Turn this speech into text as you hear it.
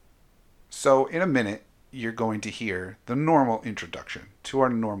So in a minute, you're going to hear the normal introduction to our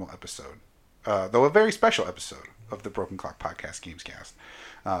normal episode, though a very special episode of the Broken Clock Podcast Gamescast.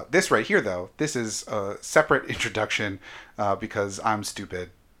 This right here, though, this is a separate introduction because I'm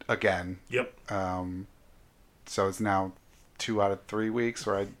stupid again. Yep. So it's now 2 out of 3 weeks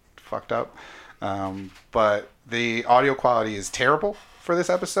where I fucked up. But the audio quality is terrible for this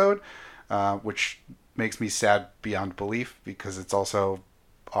episode, which makes me sad beyond belief because it's also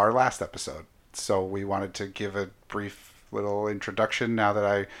our last episode. So we wanted to give a brief little introduction now that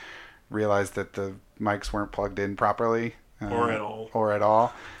I realized that the mics weren't plugged in properly. Or at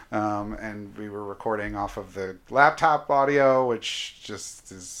all. And we were recording off of the laptop audio, which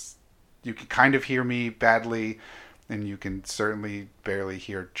just is... You can kind of hear me badly, and you can certainly barely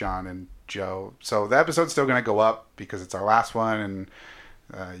hear John and Joe. So the episode's still going to go up because it's our last one,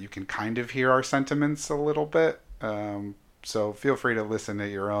 and you can kind of hear our sentiments a little bit. So feel free to listen at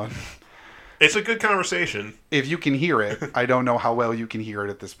your own. It's a good conversation. If you can hear it. I don't know how well you can hear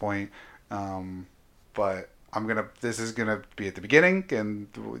it at this point. But this is going to be at the beginning, and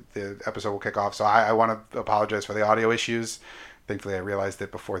the episode will kick off. So I want to apologize for the audio issues. Thankfully, I realized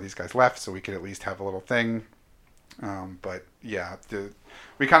it before these guys left, so we could at least have a little thing. But yeah,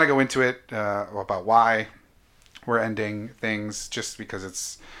 we kind of go into it about why we're ending things, just because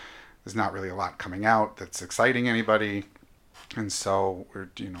there's not really a lot coming out that's exciting anybody. And so we're,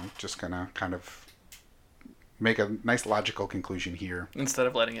 just going to kind of make a nice logical conclusion here. Instead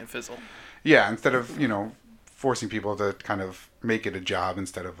of letting it fizzle. Yeah, instead of, forcing people to kind of make it a job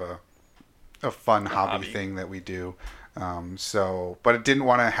instead of a fun hobby thing that we do. But it didn't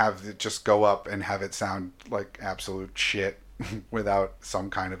want to have it just go up and have it sound like absolute shit without some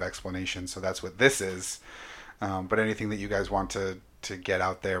kind of explanation. So that's what this is. But anything that you guys want to get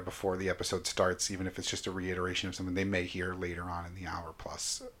out there before the episode starts, even if it's just a reiteration of something they may hear later on in the hour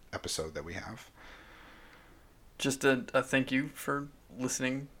plus episode that we have. Just a thank you for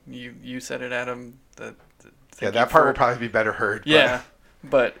listening. You said it, Adam. That part will probably be better heard. Yeah,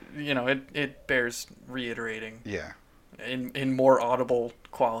 but it bears reiterating. Yeah. In more audible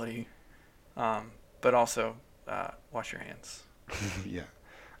quality, but also wash your hands. Yeah.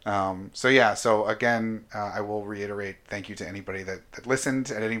 So again, I will reiterate thank you to anybody that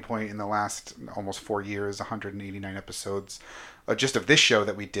listened at any point in the last almost 4 years, 189 episodes, just of this show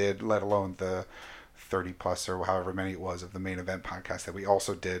that we did, let alone the 30 plus or however many it was of the main event podcast that we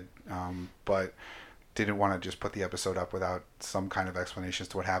also did, but didn't want to just put the episode up without some kind of explanation as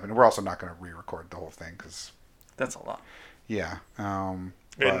to what happened. We're also not going to re-record the whole thing because that's a lot. Yeah. And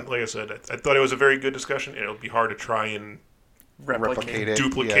like I said, I thought it was a very good discussion, and it'll be hard to try and replicate it,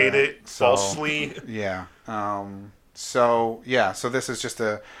 duplicate it falsely. Yeah. So this is just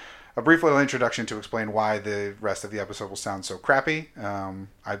a brief little introduction to explain why the rest of the episode will sound so crappy.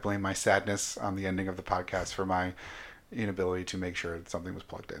 I blame my sadness on the ending of the podcast for my inability to make sure something was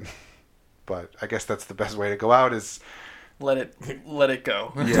plugged in. But I guess that's the best way to go out is let it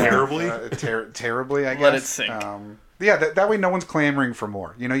go. Yeah, terribly, I guess. Let it sink. That way no one's clamoring for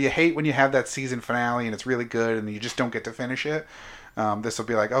more. You hate when you have that season finale and it's really good and you just don't get to finish it. This will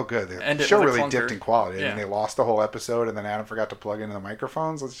be like, oh, good. The show really dipped in quality. Yeah. I mean, they lost the whole episode and then Adam forgot to plug into the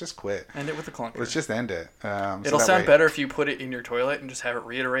microphones. Let's just quit. End it with a clunker. Let's just end it. It'll sound better if you put it in your toilet and just have it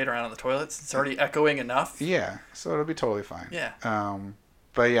reiterate around the toilets. It's already echoing enough. Yeah, so it'll be totally fine. Yeah.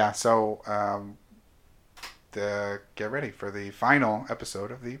 But yeah, so get ready for the final episode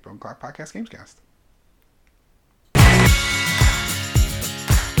of the Broken Clock Podcast Gamescast.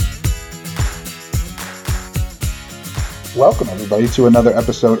 Welcome, everybody, to another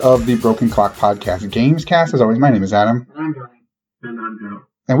episode of the Broken Clock Podcast Gamescast. As always, my name is Adam. I'm Johnny. And I'm Joe.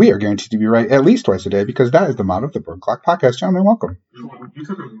 And we are guaranteed to be right at least twice a day because that is the motto of the Broken Clock Podcast. Gentlemen, welcome. You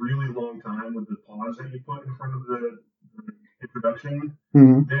took a really long time with the pause that you put in front of the introduction.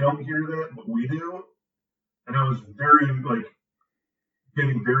 Mm-hmm. They don't hear that, but we do. And I was very,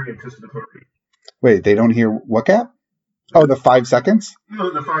 getting very anticipatory. Wait, they don't hear what gap? Oh, the 5 seconds?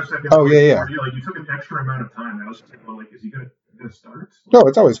 No, the 5 seconds. Oh, yeah. You took an extra amount of time. And I was just like, is he going to start? No,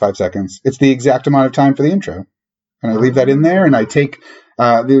 it's always 5 seconds. It's the exact amount of time for the intro. And I leave that in there, and I take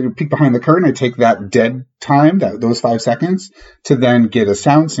the peek behind the curtain. I take that dead time, those 5 seconds, to then get a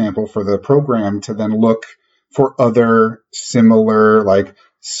sound sample for the program to then look for other similar,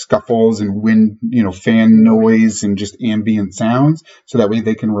 scuffles and wind, fan noise and just ambient sounds, so that way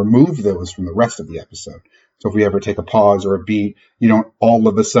they can remove those from the rest of the episode. So if we ever take a pause or a beat, you don't all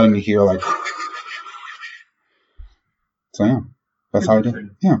of a sudden hear So yeah, that's how I do it.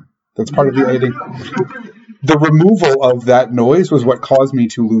 Yeah, that's part of the editing. The removal of that noise was what caused me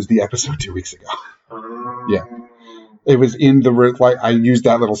to lose the episode 2 weeks ago. Yeah. It was in the like I used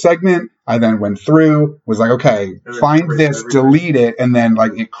that little segment. I then went through, was like, okay, find this, delete it, and then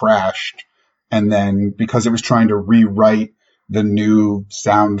like it crashed. And then because it was trying to rewrite the new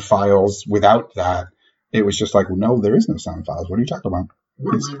sound files without that, it was just like, well, no, there is no sound files. What are you talking about?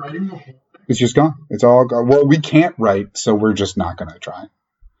 It's just gone. It's all gone. Well, we can't write, so we're just not going to try.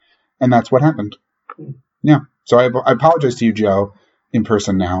 And that's what happened. Yeah. So I apologize to you, Joe, in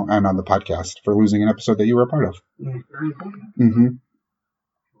person now and on the podcast for losing an episode that you were a part of. Very important. Mm-hmm.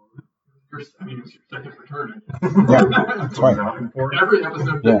 I mean, it's your second return. Yeah, that's right. Every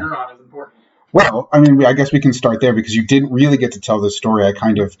episode that you're on is important. Well, I mean, I guess we can start there because you didn't really get to tell the story. I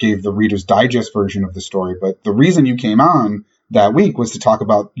kind of gave the Reader's Digest version of the story, but the reason you came on that week was to talk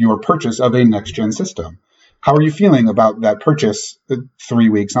about your purchase of a next-gen system. How are you feeling about that purchase 3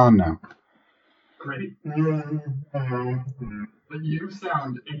 weeks on now? Great. But you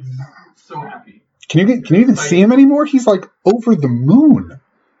sound so happy. Can you even see him anymore? He's like over the moon.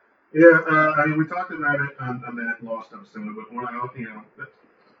 Yeah, I mean, we talked about it on that Lost episode, but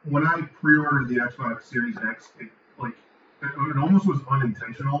when I pre-ordered the Xbox Series X, it almost was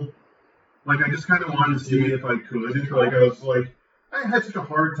unintentional. Like, I just kind of wanted to see if I could. Like, I was like, I had such a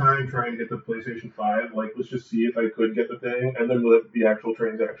hard time trying to get the PlayStation 5. Like, let's just see if I could get the thing. And then the actual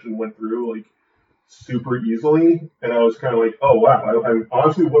transaction went through, like, super easily. And I was kind of like, oh, wow. I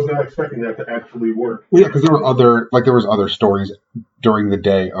honestly was not expecting that to actually work. Well, yeah, because there was other stories during the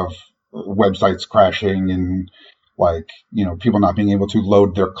day of websites crashing and, like, people not being able to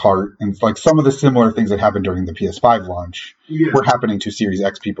load their cart. And it's like some of the similar things that happened during the PS5 launch were happening to Series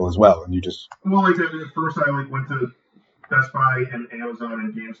X people as well. And you just... Well, like, at first I, went to Best Buy and Amazon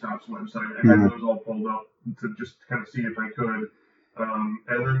and GameStop's website. I had those all pulled up to just kind of see if I could. And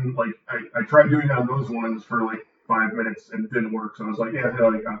then, I tried doing it on those ones for, 5 minutes and it didn't work. So I was like,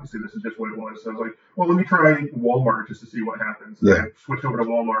 obviously this is just what it was. So I was like, well, let me try Walmart just to see what happens. Yeah. And I switched over to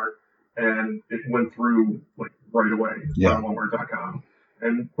Walmart and it went through, right away on Walmart.com.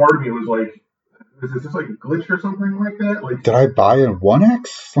 And part of me was like, is this a glitch or something like that? Did I buy a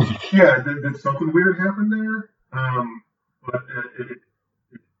 1X? Yeah, did something weird happen there? But it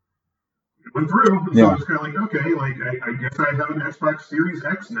went through, so I was kind of like, okay, I guess I have an Xbox Series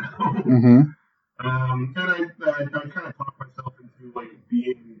X now. Mm-hmm. And I kind of talked myself into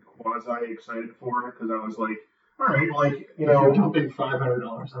being quasi excited for it because I was like, all right, if you're dumping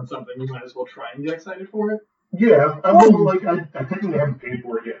 $500 on something, you might as well try and get excited for it. Yeah, I technically haven't paid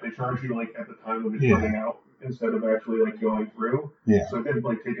for it yet. They charge you at the time of it coming out instead of actually going through. Yeah. So I didn't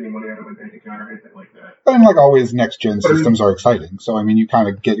take any money out of my bank account or anything like that. And always, next gen systems are exciting. So I mean, you kind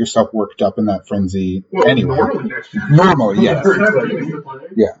of get yourself worked up in that frenzy anyway. Normally next gen. Normally, yes.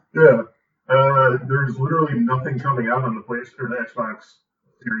 Yeah. Yeah. There's literally nothing coming out on the PlayStation or the Xbox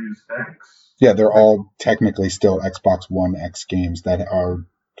Series X. Yeah, they're all technically still Xbox One X games that are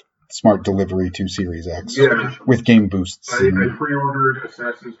smart delivery to Series X with game boosts. I pre-ordered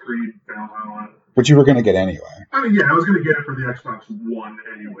Assassin's Creed Valhalla. Which you were going to get anyway. I mean, I was going to get it for the Xbox One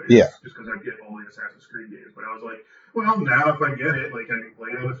anyway. Yeah. Just because I get all the Assassin's Creed games. But I was like, well, now if I get it, I can play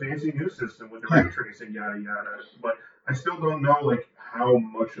it on a fancy new system with the ray tracing, yada, yada. But I still don't know, how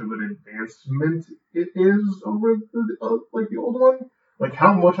much of an advancement it is over the old one.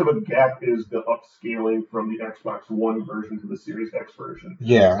 How much of a gap is the upscaling from the Xbox One version to the Series X version?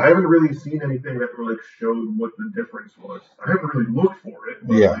 Yeah. I haven't really seen anything that showed what the difference was. I haven't really looked for it.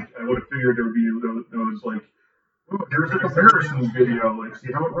 But, I would have figured there would be those oh, here's a comparison video.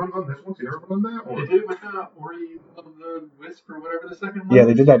 See how it runs on this one, see how it runs on that one. They did it with Ori of the Wisp or whatever the second one. Yeah,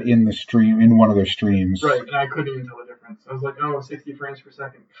 they did that in the stream, in one of their streams. Right, and I couldn't even tell the difference. I was like, 60 frames per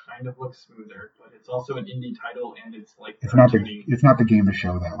second kind of looks smoother, but it's also an indie title, and it's it's not the game to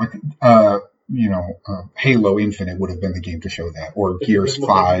show that. Halo Infinite would have been the game to show that, or Gears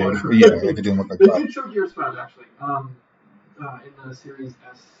 5. If it didn't look like that. They did show Gears 5 actually. In the Series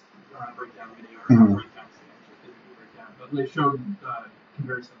S breakdown video, or not breakdown. But they showed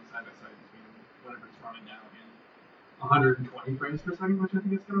comparison side by side between whatever it's running now and 120 frames per second, which I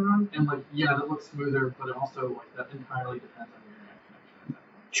think it's going to run. And that looks smoother, but it also that entirely depends on your internet connection.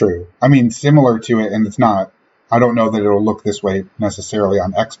 True. I mean, similar to it, and it's not. I don't know that it'll look this way necessarily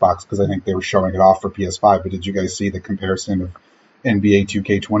on Xbox because I think they were showing it off for PS5. But did you guys see the comparison of NBA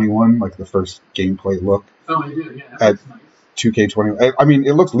 2K21, the first gameplay look? Oh, they did. Yeah, that's nice. 2K21. I mean,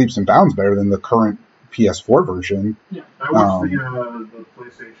 it looks leaps and bounds better than the current PS4 version. Yeah, I watched the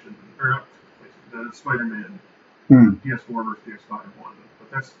PlayStation, or not the Spider-Man PS4 versus PS5 one,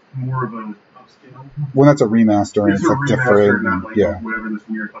 but that's more of an upscale. Well, that's a remaster, and it's a remaster, different. Not whatever this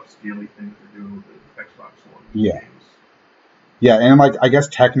weird upscaling thing they're doing with the Xbox One games. Yeah, and like I guess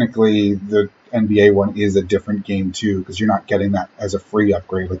technically the NBA one is a different game too because you're not getting that as a free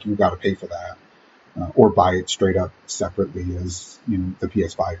upgrade. Like you got to pay for that or buy it straight up separately as the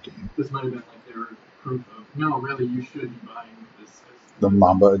PS5 game. This might have been like their proof of no, really, you should be buying this. The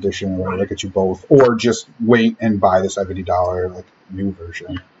Mamba edition or whatever, get you both, or just wait and buy the $70 like new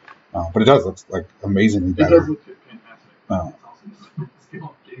version. But it does look like amazingly better. It does look fantastic. It's also just a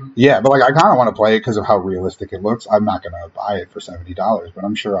scale game. Yeah, but like I kind of want to play it because of how realistic it looks. I'm not gonna buy it for $70, but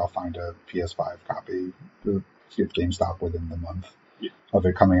I'm sure I'll find a PS5 copy at GameStop within the month of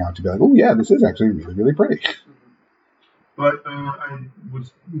it coming out to be like, oh yeah, this is actually really, really pretty. But I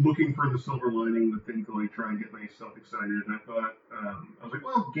was looking for the silver lining, the thing to like try and get myself excited, and I thought I was like,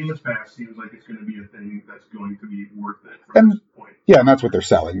 well, Games Pass seems like it's going to be a thing that's going to be worth it from this point. Yeah, and that's what they're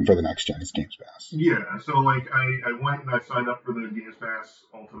selling for the next gen is Games Pass. Yeah, so like I went and I signed up for the Games Pass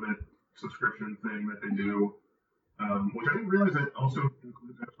Ultimate subscription thing that they do, which I didn't realize that also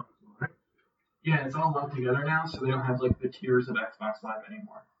includes Xbox Live. Yeah, it's all lumped together now, so they don't have like the tiers of Xbox Live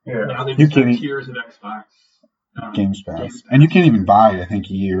anymore. Yeah, now they just have tiers of Xbox. Games Pass. And you can't even buy, I think,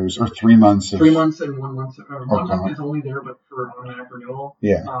 years or 3 months. 3 months and 1 month. 1 month is only there, but for automatic renewal.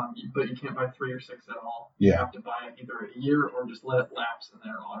 Yeah. But you can't buy 3 or 6 at all. Yeah. You have to buy it either a year or just let it lapse, and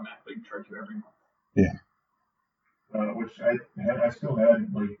then it'll automatically charge you every month. Yeah. Which I still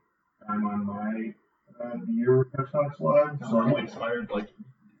had like time on my year of Xbox Live, so I'm like expired like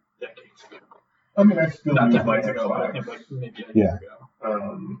decades ago. I mean, I still Not use my decades ago, but I Xbox. think like maybe a year ago.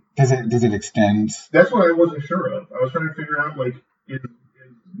 Does it extend? That's what I wasn't sure of. I was trying to figure out, like, is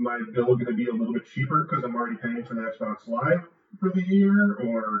my bill going to be a little bit cheaper because I'm already paying for the Xbox Live for the year,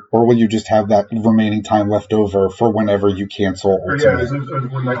 or will you just have that remaining time left over for whenever you cancel Ultimate? Yeah, is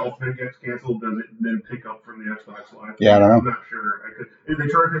when my Ultimate gets canceled, does it then pick up from the Xbox Live? Yeah, I don't know. I'm not sure. They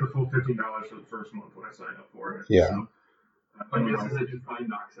charged me the full $15 for the first month when I signed up for it. Yeah. So, My guess is they just probably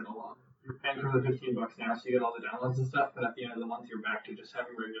knocks it along. You're paying for the $15 now, so you get all the downloads and stuff, but at the end of the month, you're back to just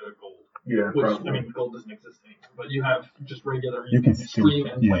having regular gold. Yeah, Which, probably. I mean, gold doesn't exist anymore, but you have just regular, You can stream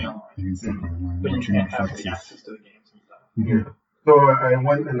and play online. You can still play online. But you Watching can't have Netflix the is- access to the games and stuff. Yeah. So I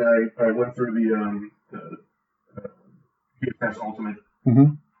went and I went through the Game Pass Ultimate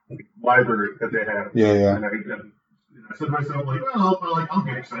library that they have. Yeah. And I said to myself, like, well, I'll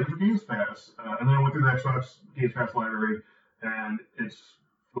get excited for Games Pass. And then I went through the Xbox Games Pass library, and it's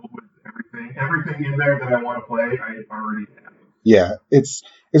filled with everything in there that I want to play, I already have. Yeah, it's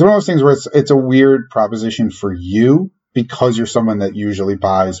one of those things where it's a weird proposition for you because you're someone that usually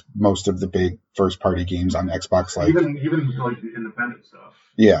buys most of the big first party games on Xbox. Like Even like the independent stuff.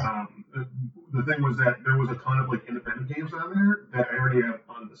 Yeah. The thing was that there was a ton of like independent games on there that I already have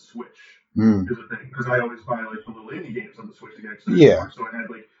on the Switch. Is a thing because I always buy like the little indie games on the Switch to get excited. Yeah. For. So I had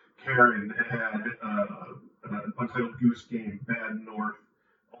like Karen, it had Untitled Goose Game, Bad North,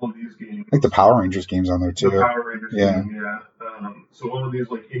 all of these games. I think the Power Rangers games on there too. The Power Rangers game, yeah. So all of these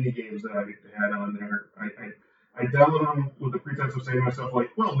like indie games that I had on there, I downloaded them with the pretense of saying to myself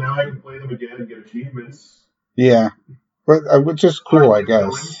like, well, now I can play them again and get achievements. Yeah, but which is cool, I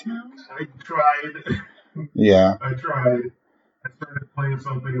guess. I tried. Yeah. I tried. I started playing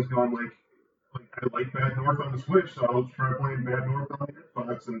some things going like I like Bad North on the Switch, so I'll try playing Bad North on the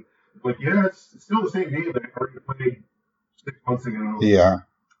Xbox, and like, yeah, it's still the same game that I already played 6 months ago. Yeah.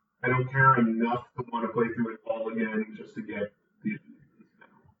 I don't care enough to want to play through it all again just to get the.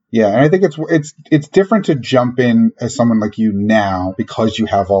 Yeah, and I think it's different to jump in as someone like you now because you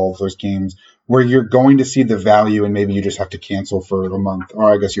have all of those games where you're going to see the value and maybe you just have to cancel for a month,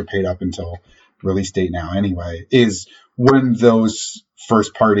 or I guess you're paid up until release date now anyway, is when those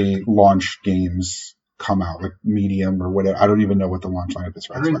first party launch games come out, like Medium or whatever. I don't even know what the launch lineup is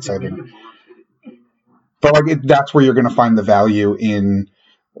for Xbox. But like that's where you're going to find the value in,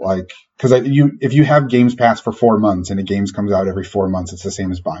 like, because if you have Games Pass for 4 months and a game comes out every 4 months, it's the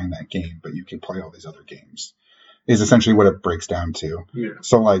same as buying that game, but you can play all these other games. Is essentially what it breaks down to. Yeah.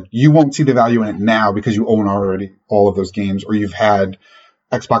 So like you won't see the value in it now because you own already all of those games, or you've had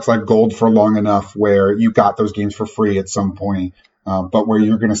Xbox Live Gold for long enough where you got those games for free at some point. But where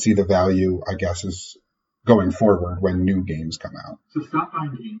you're going to see the value, I guess, is going forward when new games come out. So stop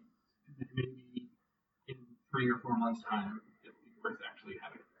buying games. Maybe in 3 or 4 months' time, it'll be worth actually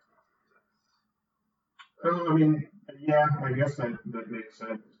having. I mean, yeah, I guess that makes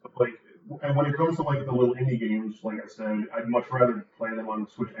sense. But like, and when it comes to like the little indie games, like I said, I'd much rather play them on the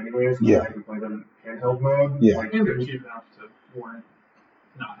Switch anyways. Because I can play them in handheld mode. Yeah. Like, And they're cheap enough to warrant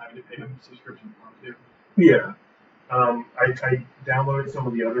not having to pay a subscription for them too. Yeah. I downloaded some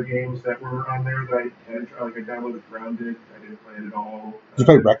of the other games that were on there that I had. Like I downloaded Grounded. I didn't play it at all. Did you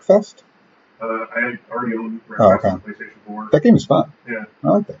play Wreckfest? I had already owned Red Pax on PlayStation 4. That game is fun. Yeah. I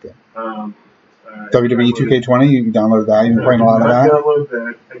like that game. WWE 2K20, you downloaded that. You've been playing a lot of that. I downloaded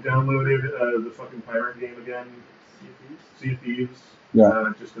that. I downloaded the fucking pirate game again, Sea of Thieves.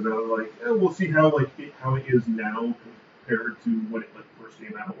 Yeah. Just about like, we'll see how it is now compared to when it first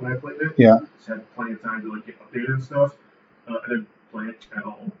came out when I played it. Yeah. Just had plenty of time to get updated and stuff. I didn't play it at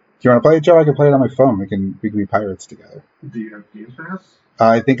all. Do you want to play it, Joe? I can play it on my phone. We can be pirates together. Do you have Games Pass?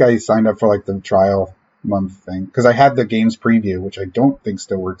 I think I signed up for the trial month thing because I had the games preview, which I don't think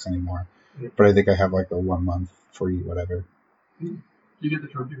still works anymore. But I think I have the 1 month free, whatever. Do you get the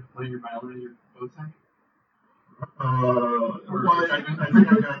trophy for playing your Bioware in your boat tank? I think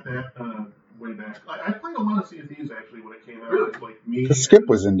I got that way back. I played a lot of Sea of Thieves actually when it came out. Really? It's like me. Because Skip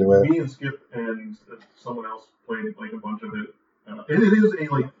was into it. Me and Skip and someone else played a bunch of it. And it is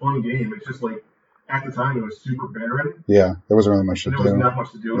a fun game. It's just at the time it was super barren. Yeah, there wasn't really much to do. There was not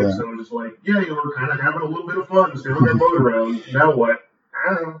much to do it, so it was just you were kind of having a little bit of fun, sailing that boat around. Now what?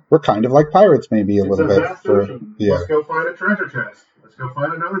 I don't know. We're kind of like pirates, maybe a little bit. Let's go find a treasure chest. Let's go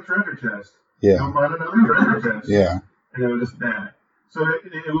find another treasure chest. Yeah. Go find another treasure chest. Yeah. And it was just that. So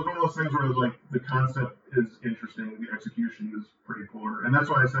it was one of those things where it was the concept is interesting, the execution is pretty poor, and that's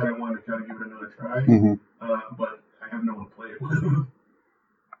why I said I wanted to kind of give it another try. Mm-hmm. But I have no one to play it with.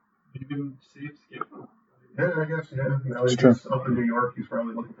 You can see it, Skip. Yeah, I guess, yeah. Now he's up in New York, he's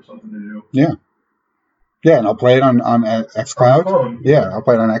probably looking for something to do. Yeah. Yeah, and I'll play it on xCloud. Oh, yeah, I'll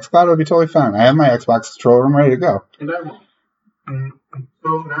play it on xCloud. It'll be totally fine. I have my Xbox controller. I'm ready to go. And I won't.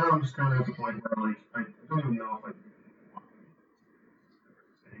 So now I'm just kind of at the point where I don't even know if I want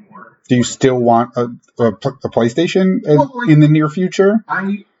it anymore. Do you still want a PlayStation in the near future?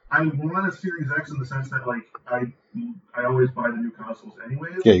 I want a Series X in the sense that I always buy the new consoles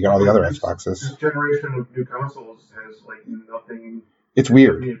anyways. Yeah, you got all the other Xboxes. This generation of new consoles has nothing. It's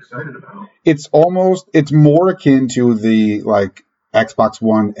weird. To be excited about. It's more akin to the Xbox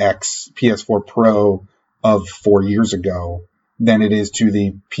One X, PS4 Pro of 4 years ago than it is to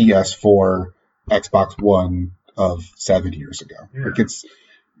the PS4 Xbox One of 7 years ago.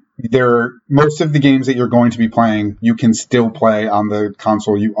 Yeah. Most of the games that you're going to be playing, you can still play on the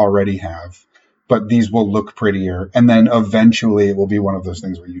console you already have, but these will look prettier. And then eventually it will be one of those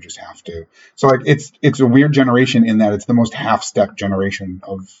things where you just have to. So it's a weird generation in that it's the most half-step generation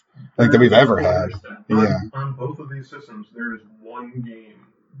of that we've ever had. Yeah. On both of these systems, there is one game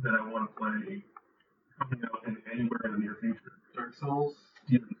that I want to play coming out anywhere in the near future. Dark Souls?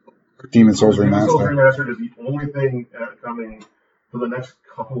 Demon Souls Remastered. Demon Souls Remastered is the only thing coming for the next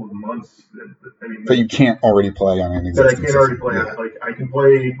couple of months that you can't already play on an existing system. That I can't already play on. I can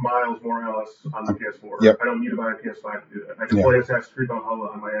play Miles Morales on the PS4. Yep. I don't need to buy a PS5 to do that. I can play Assassin's Creed Valhalla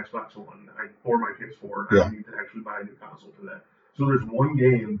on my Xbox One or my PS4. I don't need to actually buy a new console for that. So there's one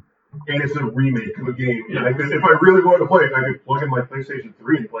game, and it's a remake of a game. And if I really wanted to play it, I could plug in my PlayStation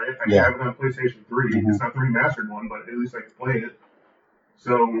 3 and play it. I have it on PlayStation 3. Mm-hmm. It's not the remastered one, but at least I can play it.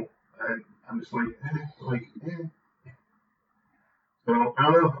 So I'm just So,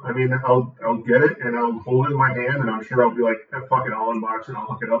 I don't know. I mean, I'll get it, and I'll hold it in my hand, and I'm sure I'll be fuck it, I'll unbox it, I'll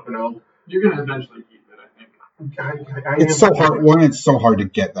hook it up, and You're going to eventually keep it, I think. It's so hard. One, it's so hard to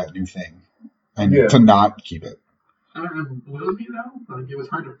get that new thing, and to not keep it. I don't know, will it be, though? It was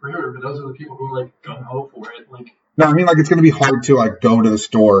hard to pre-order, but those are the people who are, gung-ho for it. No, I mean, it's going to be hard to, go to the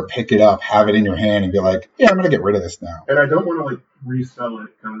store, pick it up, have it in your hand, and be I'm going to get rid of this now. And I don't want to, resell it,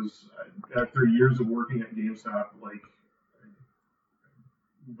 because after years of working at GameStop,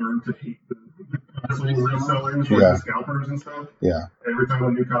 learned to hate the resellers, the scalpers and stuff. Yeah. Every time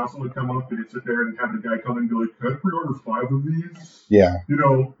a new console would come up, they'd sit there and have the guy come in and be like, "Can I pre-order 5 of these?" Yeah. I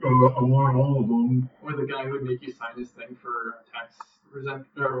want all of them. Or the guy who would make you sign his thing for tax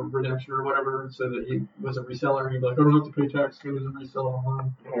redemption or whatever, so that he was a reseller, and he'd be like, "I don't have to pay tax because it's a reseller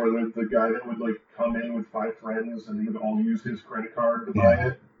online." Or the guy that would come in with 5 friends and they would all use his credit card to buy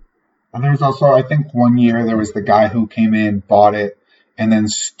it. And there was also, I think, one year there was the guy who came in, bought it, and then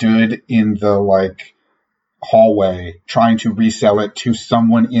stood in the hallway trying to resell it to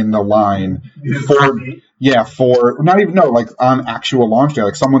someone in the line for on actual launch day.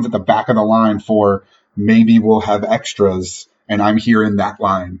 Someone's at the back of the line for maybe we'll have extras, and I'm here in that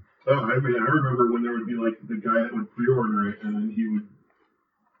line. Oh, I remember when there would be the guy that would pre-order it, and then he would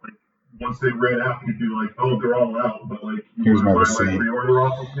once they ran out, he'd be like, "Oh, they're all out, but here's my receipt. My pre-order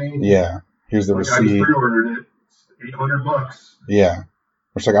off of me." Yeah, here's the receipt. I just pre-ordered it. It's $800. Yeah.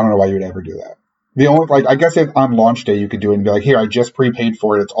 Which, I don't know why you would ever do that. The only, I guess if on launch day you could do it and be like, "Here, I just prepaid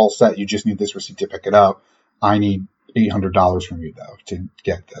for it. It's all set. You just need this receipt to pick it up. I need $800 from you, though, to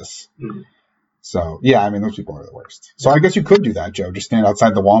get this." Mm-hmm. So, yeah, I mean, those people are the worst. So I guess you could do that, Joe. Just stand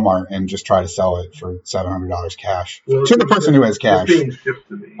outside the Walmart and just try to sell it for $700 cash to the person who has cash. It's being shipped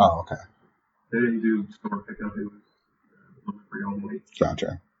to me. Oh, okay. They didn't do store pickup. It was delivery only.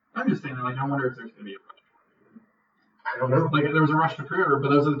 Gotcha. I'm just saying, like, I wonder if there's going to be a rush. I don't know. Like, there was a rush to pre-order, but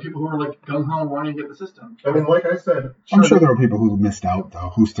those are the people who are, like, gung-ho wanting to get the system. I mean, like I said... I'm sure there are people who missed out,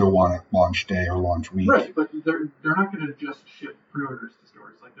 though, who still want it launch day or launch week. Right, but they're not going to just ship pre-orders to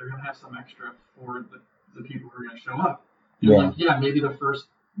stores. Like, they're going to have some extra for the people who are going to show up. And, like, yeah, maybe the first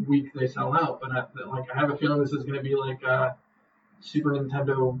week they sell out, but I have a feeling this is going to be like Super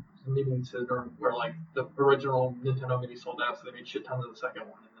Nintendo Mini syndrome, where, like, the original Nintendo Mini sold out, so they made shit tons of the second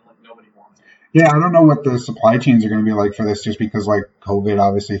one, and then, like, nobody wanted it. Yeah, I don't know what the supply chains are going to be like for this, just because, like, COVID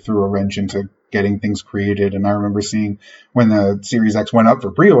obviously threw a wrench into getting things created. And I remember seeing when the Series X went up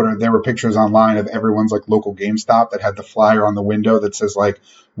for pre-order, there were pictures online of everyone's, like, local GameStop that had the flyer on the window that says, like,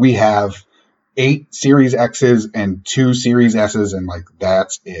 we have 8 Series X's and 2 Series S's, and, like,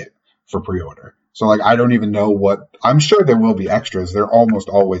 that's it for pre-order. So, like, I don't even know what... I'm sure there will be extras. There almost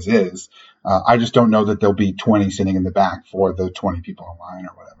always is. I just don't know that there'll be 20 sitting in the back for the 20 people online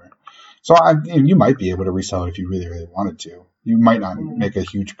or whatever. So you might be able to resell it if you really, really wanted to. You might not make a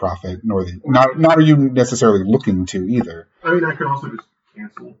huge profit, not are you necessarily looking to either. I mean, I could also just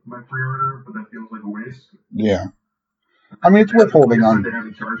cancel my pre-order, but that feels like a waste. Yeah. I mean, it's worth holding on. They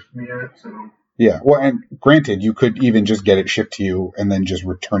haven't charged me yet, so... Yeah, well, and granted, you could even just get it shipped to you and then just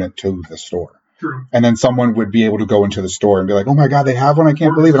return it to the store. True. And then someone would be able to go into the store and be like, oh my god, they have one, I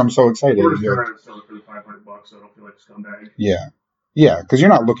can't believe it, I'm so excited. Or just try to sell it for the $500 so I don't feel like a scumbag. Yeah. Yeah, because you're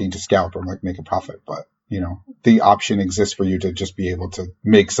not looking to scalp or, like, make a profit, but, you know, the option exists for you to just be able to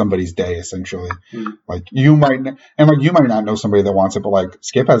make somebody's day, essentially. Mm-hmm. Like, you might not know somebody that wants it, but, like,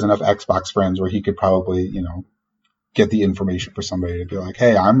 Skip has enough Xbox friends where he could probably, you know, get the information for somebody to be like,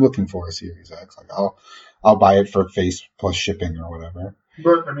 hey, I'm looking for a Series X. Like, I'll buy it for face plus shipping or whatever.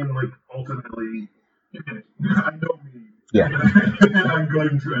 But, I mean, like, ultimately, I know me. Yeah. And I'm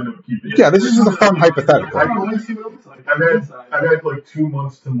going to end up keeping it. Yeah, this is just a fun hypothetical. I've had like 2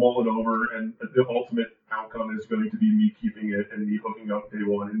 months to mull it over, and the ultimate outcome is going to be me keeping it and me hooking up day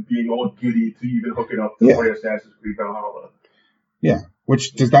one and being all giddy to even hook it up to play Assassin's Creed Valhalla. Yeah.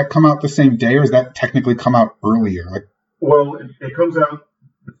 Which, does that come out the same day, or does that technically come out earlier? Like, well, it comes out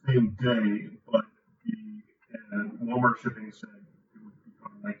the same day, but the Walmart shipping said it would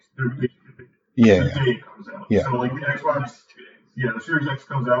become like they ship it the day it comes out. Yeah. So like the Xbox, the Series X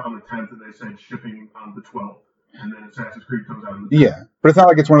comes out on the 10th, and they said shipping on the 12th, and then Assassin's Creed comes out on the 10th. Yeah, but it's not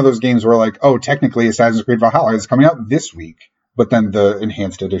like it's one of those games where, like, oh, technically Assassin's Creed Valhalla is coming out this week, but then the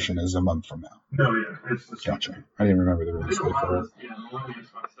enhanced edition is a month from now. No, yeah, it's the same. Gotcha. I didn't remember the release date for it. A lot of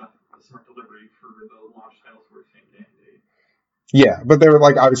Xbox stuff, the smart delivery for the launch titles were same day and date. Yeah, but they were,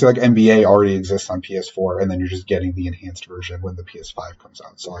 like, obviously, like, NBA already exists on PS4, and then you're just getting the enhanced version when the PS5 comes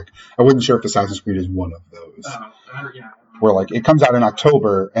out. So, like, I wasn't sure if Assassin's Creed is one of those. Where, like, it comes out in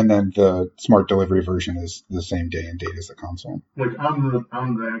October, and then the smart delivery version is the same day and date as the console. Like, on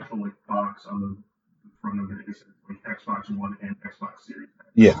the actual, like, box, on the front of it, it says, like, Xbox One and Xbox Series X.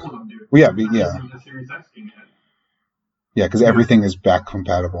 Yeah. Yeah, yeah. The Series X game had. Yeah, because everything is back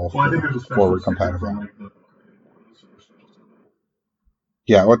compatible, Well, I think there's a special forward compatible. from, like,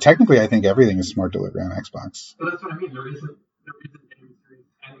 Yeah, well, technically, I think everything is smart delivery on Xbox. But that's what I mean. There isn't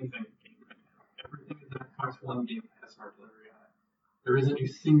anything right now. Everything is an Xbox One game that has smart delivery on it. There isn't a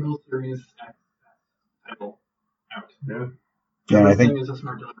single Series X title out. Yeah, and I think is a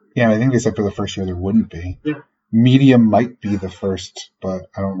smart delivery. Yeah, I think they said for the first year there wouldn't be. Yeah. Medium might be the first, but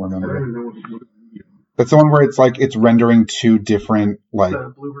I don't remember. I don't even know what That's the one where it's like it's rendering 2 different like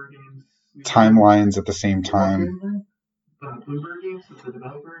the Bluebird games timelines at the same time. Bluebird Games is the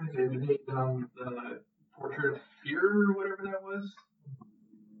developer. They made the Portrait of Fear or whatever that was.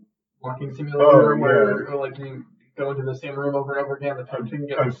 Walking simulator where like you go into the same room over and over again. The time can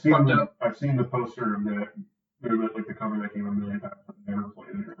get fucked up. I've seen the poster of that. Like the cover that came a million times. I've never played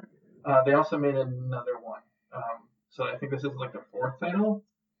it. They also made another one. So I think this is like the 4th title.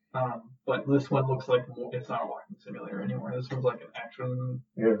 But this one looks like it's not a walking simulator anymore. This one's like an action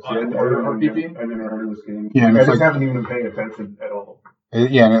RPG. I never heard of this game. Yeah, I just haven't even been paying attention at all.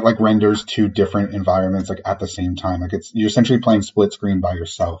 Yeah, and it like renders 2 different environments like at the same time. Like you're essentially playing split screen by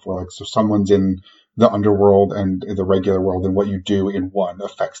yourself, where like so someone's in the underworld and the regular world, and what you do in one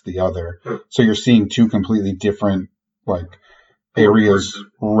affects the other. So you're seeing 2 completely different like areas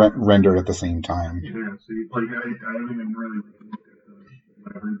rendered at the same time. Yeah, see, like I haven't even really looked at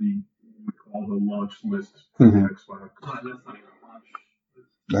whatever we call the launch list for the Xbox. That's not even launch.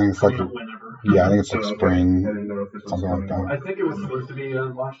 I think it's like whenever. Yeah, I think it's like spring, I didn't know if this was something like that. I think it was supposed to be a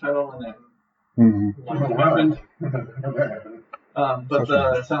launch title, and then Mm-hmm. Once it happened. How'd that happen? But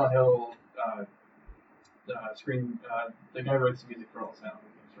the Silent Hill screen, the guy who writes the music for all Silent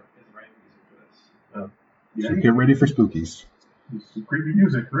Hill games is writing music for this. Yeah, So get ready for spookies. some creepy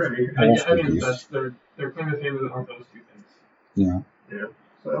music, ready? I mean, spookies. that's their claim to fame are those two things. Yeah. Yeah.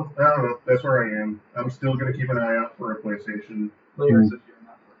 So, I don't know. That's where I am. I'm still going to keep an eye out for a PlayStation. Layers if you're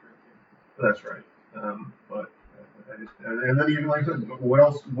not for That's right. But, and then even like I said, what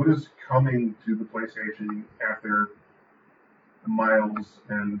else? What is coming to the PlayStation after Miles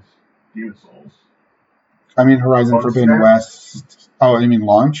and Demon Souls? I mean, Horizon Bug Forbidden Snacks? West. Oh, you mean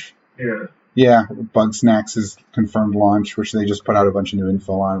launch? Yeah. Yeah, Bug Snacks is confirmed launch, which they just put out a bunch of new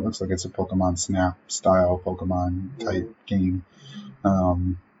info on. It looks like it's a Pokemon Snap style Pokemon type game.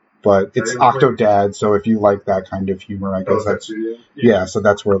 But it's Octodad, so if you like that kind of humor, I guess that's so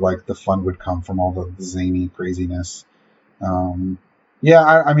that's where like the fun would come from, all the zany craziness.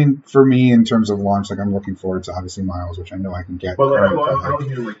 I mean, for me in terms of launch, like I'm looking forward to obviously Miles, which I know I can get. But I don't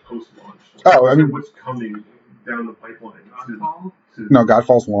mean like post-launch. Oh, I mean, what's coming down the pipeline? No,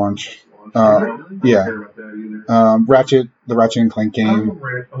 Godfall's launch. I don't care about that either. The Ratchet and Clank game.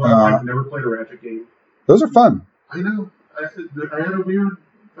 I've never played a Ratchet game. Those are fun. I know. I had a weird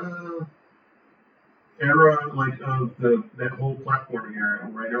era of that whole platforming era.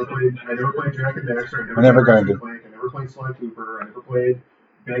 Where I never played Jack and Daxter. I never played Clank. I never played Sly Cooper. I never played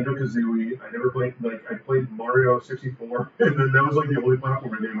Banjo-Kazooie. I never played I played Mario 64, and then that was like the only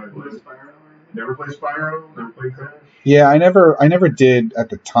platforming game I played. Never played Spyro. Never played Crash. Yeah, I never did at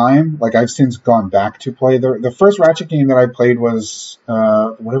the time. Like I've since gone back to play the first Ratchet game that I played was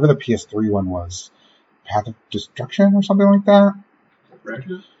whatever the PS3 one was, Path of Destruction or something like that.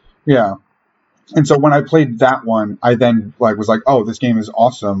 Ratchet? Yeah. And so when I played that one, I then was like, oh, this game is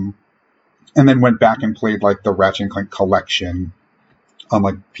awesome, and then went back and played like the Ratchet and Clank collection on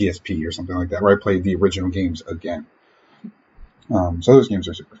like PSP or something like that, where I played the original games again. So those games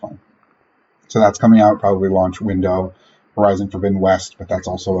are super fun. So that's coming out, probably launch window, Horizon Forbidden West, but that's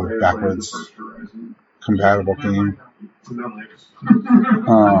also a backwards compatible game. It's been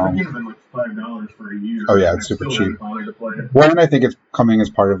like $5 for a year. Oh yeah, it's super cheap. One, I think it's coming as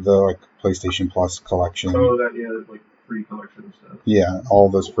part of the like PlayStation Plus collection. Oh, like free collection stuff. Yeah, all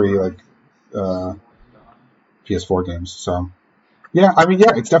those free like PS4 games. So yeah, I mean,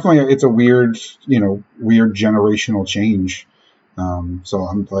 yeah, it's definitely it's a weird generational change. So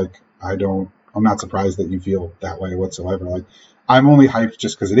I'm not surprised that you feel that way whatsoever. Like, I'm only hyped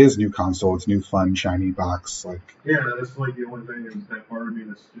just because it is new console, it's new, fun, shiny box. Like, yeah, that's like the only thing is that part of me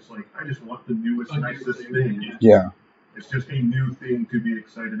that's just like, I just want the newest, nicest thing. Yeah. It's just a new thing to be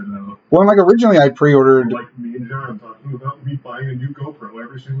excited about. Well, like originally I pre-ordered. Like me and John talking about me buying a new GoPro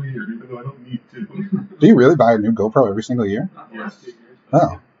every single year, even though I don't need to. Do you really buy a new GoPro every single year? Yes.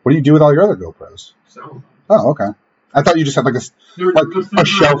 Oh, what do you do with all your other GoPros? Sell them. Oh, okay. I thought you just had like a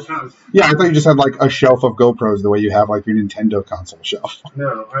shelf. Yeah, I thought you just had like a shelf of GoPros the way you have like your Nintendo console shelf.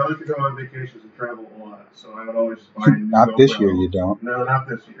 No, I like to go on vacations and travel a lot, so I would always buy a new Not GoPro. this year, you don't. No, not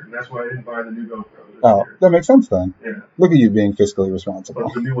this year. And that's why I didn't buy the new GoPro this year. That makes sense then. Yeah. Look at you being fiscally responsible.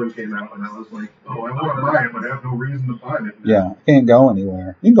 But the new one came out, and I was like, oh, I want to buy it, but I have no reason to buy it. Yeah, I can't go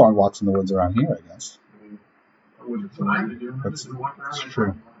anywhere. You can go on walks in the woods around here, I guess. I wouldn't That's what I would do. That's That's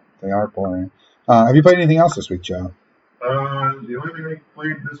true. They are boring. Have you played anything else this week, Joe? The only thing I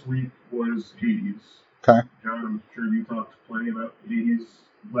played this week was Hades. Okay. John, I'm sure you talked plenty about Hades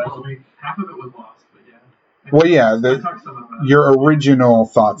last week. Half of it was lost, but yeah. Well, yeah, I talked some about your original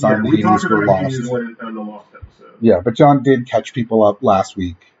thoughts on we Hades talked were about lost. Hades on the lost episode. Yeah, but John did catch people up last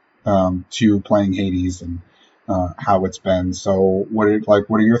week to playing Hades and how it's been. So, what are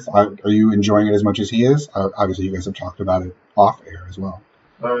your thoughts? Are you enjoying it as much as he is? Obviously, you guys have talked about it off air as well.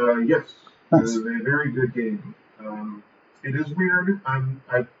 Yes. Nice. It's a very good game. It is weird.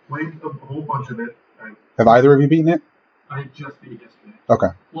 I played a whole bunch of it. Have either of you beaten it? I just beat it yesterday. Okay.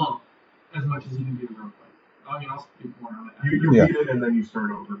 Well, as much as you can beat a roguelike. I mean, I'll speak more on it. You beat it and then you start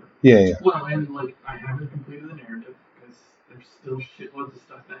over. Yeah. Well, and I haven't completed the narrative because there's still shitloads of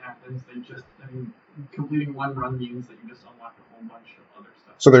stuff that happens. Completing one run means that you just unlock a whole bunch of other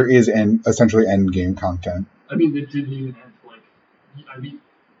stuff. So there is essentially end game content. I mean, it didn't even end. I beat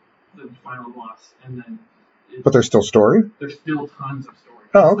the final boss, and then. But there's still story? There's still tons of story.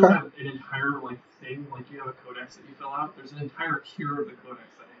 Oh, okay. You have an entire thing, you have a codex that you fill out. There's an entire tier of the codex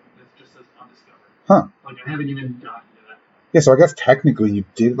that just says undiscovered. Huh. I haven't even gotten to that. Yeah, so I guess technically you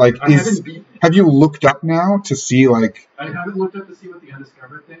did. I haven't beaten it. Have you looked up now to see I haven't looked up to see what the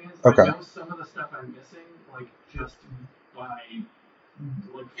undiscovered thing is. Okay. I know some of the stuff I'm missing, just by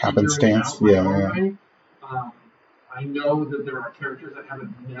happenstance. Yeah. I know that there are characters that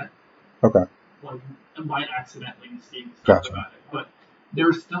haven't met. Okay. like by accidentally seeing stuff Gotcha. about it. But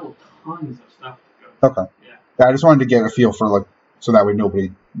there's still tons of stuff to go through. Okay. Yeah. I just wanted to get a feel for like, so that way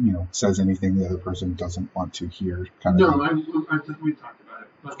nobody, says anything the other person doesn't want to hear. Kind of. No, we've talked about it.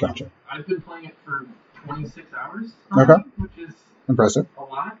 But Gotcha. I've been playing it for 26 hours. Okay. Which is Impressive. a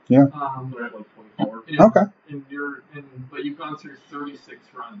lot. Yeah. We're at like 24. Okay. But you've gone through 36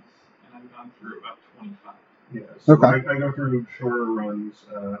 runs, and I've gone through about 25. Yeah, so Okay. I go through shorter runs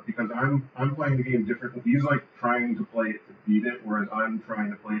because I'm playing the game differently. He's like trying to play it to beat it, whereas I'm trying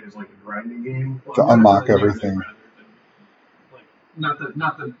to play it as like a grinding game. To unlock everything. Rather than, like,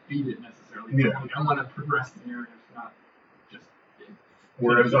 not to beat it necessarily. Yeah. But, like, I want to progress the narrative, not just.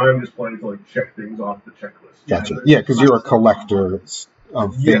 Whereas I'm just playing to like check things off the checklist. Gotcha. Yeah, because you're a collector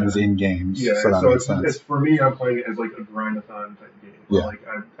of things in games. Yeah, So that makes sense. It's for me. I'm playing it as like a grind-a-thon type game. Yeah. Like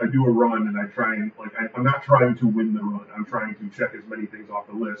I do a run and I try and like I'm not trying to win the run. I'm trying to check as many things off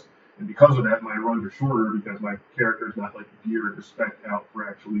the list. And because of that, my runs are shorter because my character's not like geared or spec'd out for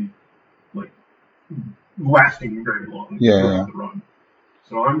actually like lasting very long throughout the run.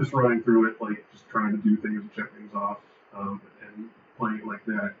 So I'm just running through it, like just trying to do things and check things off, and playing it like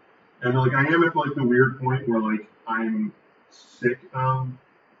that. And like I am at like the weird point where like I'm sick of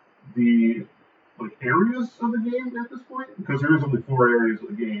the like areas of the game at this point because there is only 4 areas of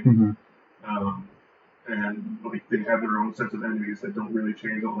the game, and like they have their own sets of enemies that don't really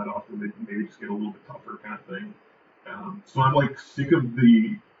change all that often. They maybe just get a little bit tougher kind of thing. So I'm like sick of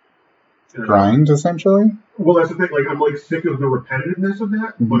the grind, essentially. Well, that's the thing. Like I'm like sick of the repetitiveness of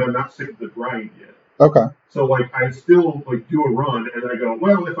that, but I'm not sick of the grind yet. Okay. So like I still like do a run and I go,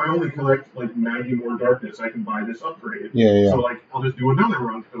 well, if I only collect like 90 more darkness, I can buy this upgrade. Yeah. So like I'll just do another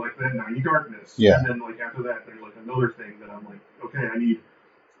run for like that 90 darkness. Yeah. And then like after that, there's like another thing that I'm like, okay, I need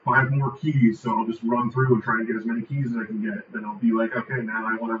 5 more keys, so I'll just run through and try and get as many keys as I can get. Then I'll be like, okay, now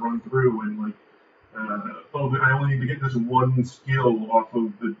I want to run through and like, I only need to get this one skill off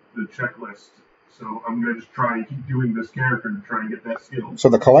of the checklist. So I'm going to just try and keep doing this character to try and get that skill. So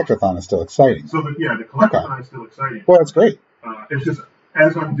the collectathon is still exciting. So the collectathon is still exciting. Well, that's great. It's just,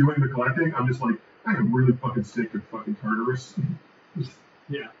 as I'm doing the collecting, I'm just like, I am really fucking sick of fucking Tartarus.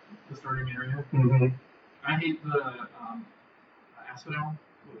 Yeah, the starting area. Mm-hmm. I hate the Asphodel.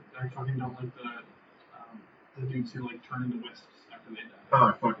 I fucking don't like the dudes who like turn into wisps after they die. Oh,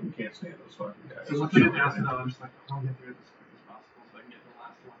 I fucking can't stand those fucking guys. So looking at Asphodel, I'm just like, I want to get through it as quick as possible so I can get the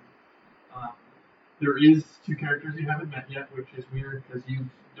last one. There is 2 characters you haven't met yet, which is weird because you've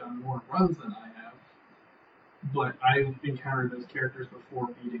done more runs than I have. But I've encountered those characters before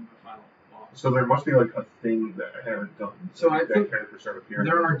beating the final boss. So there must be like a thing that I haven't done. So I that think character start appearing.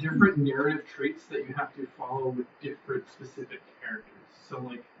 there are different narrative traits that you have to follow with different specific characters. So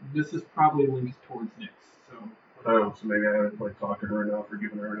like this is probably linked towards Nyx. So maybe I haven't like talked to her enough or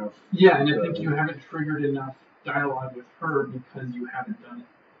given her enough. Yeah, and I think you haven't triggered enough dialogue with her because you haven't done it.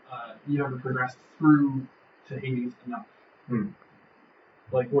 You haven't progressed through to Hades enough.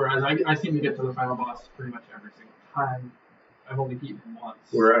 Like whereas I seem to get to the final boss pretty much every single time. I've only beaten him once.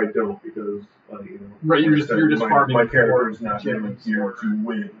 Where I don't because right, you're just farming. My character is not really here to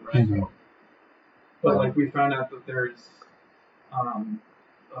win. Right? Mm-hmm. But like we found out that there's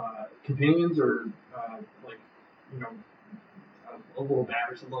companions or like a little bat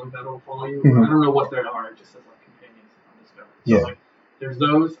or something like that will follow you. I don't know what they are. It just says like companions on Discovery. So like there's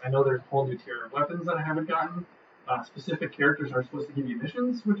those. I know there's a whole new tier of weapons that I haven't gotten. Specific characters are supposed to give you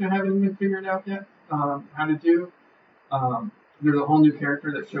missions, which I haven't even figured out yet how to do. There's a whole new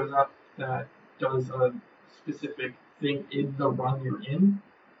character that shows up that does a specific thing in the run you're in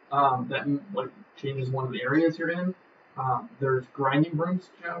that like changes one of the areas you're in. There's grinding rooms,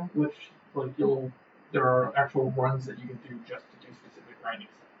 Joe, which like there are actual runs that you can do just to do specific grinding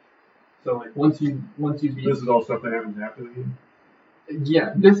stuff. So like once you beat this is all stuff that happens after the game.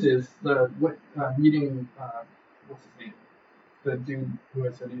 Yeah, this is the meeting. What's his name? The dude who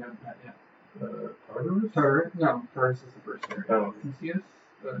I said he hadn't met yet. Tartarus? Tartarus? No, Tartarus is the first character. Oh. Theseus?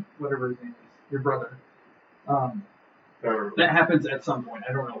 Whatever his name is. Your brother. That happens at some point.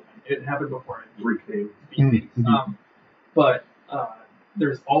 I don't know when. It happened before I beat Hades. But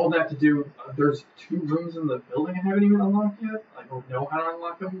there's all of that to do. There's 2 rooms in the building I haven't even unlocked yet. I don't know how to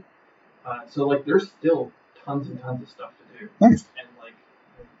unlock them. So like there's still tons and tons of stuff to do. Nice. And like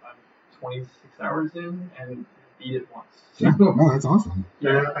I'm 26 hours in and beat it once. Yeah, no, that's awesome.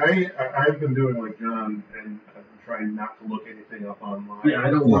 Yeah, I've been doing like John, and I've been trying not to look anything up online. Yeah,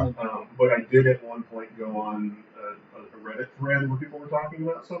 I don't want to. But I did at one point go on a Reddit thread where people were talking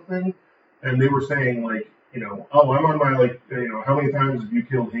about something, and they were saying like, oh, I'm on my like, how many times have you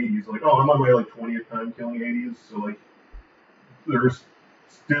killed Hades? Like, oh, I'm on my like 20th time killing Hades. So like, there's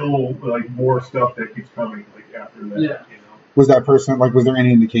still like more stuff that keeps coming like after that. Yeah. You know? Was that person like? Was there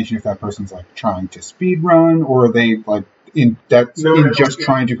any indication if that person's like trying to speed run, or are they like just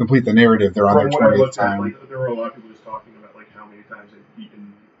trying to complete the narrative? They're on their 20th time. Like, there were a lot of people just talking about like how many times they've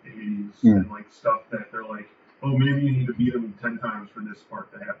beaten Hades and like stuff that they're like, oh, maybe you need to beat them 10 times for this part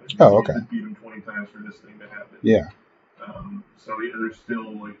to happen. Oh, okay. You need to beat them 20 times for this thing to happen. Yeah. So there's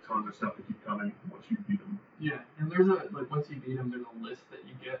still like tons of stuff to keep coming once you beat them. Yeah, and there's once you beat them, there's a list that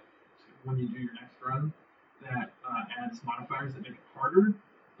you get when you do your next run that adds modifiers that make it harder.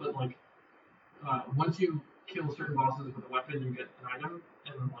 But like once you kill certain bosses with a weapon, you get an item,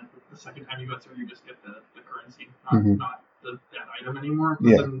 and then like the second time you go through, you just get the currency, not that item anymore.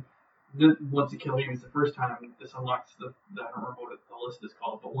 But then once you kill Hades the first time, this unlocks I don't remember what the list is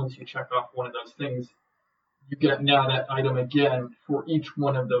called, but once you check off one of those things, you get now that item again for each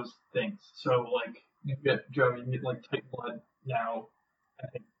one of those things. So like you get like Titan Blood now, I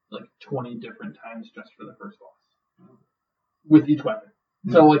think like 20 different times just for the first boss with each weapon.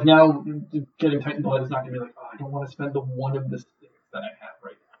 So like now getting Titan Blood is not gonna be like, oh, I don't want to spend the one of the things that I have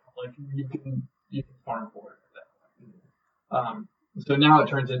right now. Like you can farm for it at that point. So now it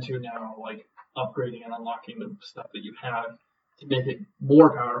turns into like upgrading and unlocking the stuff that you have to make it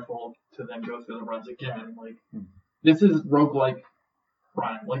more powerful to then go through the runs again. Like this is roguelike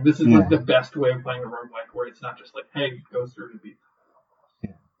prime. Like this is like the best way of playing a roguelike, where it's not just like, hey, go through to beat.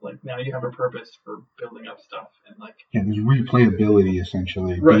 Like now you have a purpose for building up stuff and like there's replayability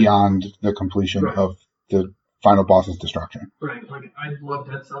essentially beyond the completion of the final boss's destruction. Right. Like I love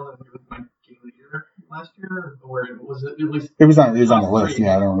Dead Cells. I think it was my game of the year last year, or it was at least it was on the list.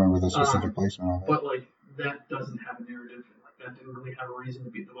 Yeah, I don't remember the specific placement of it. But like that doesn't have a narrative, and like that didn't really have a reason to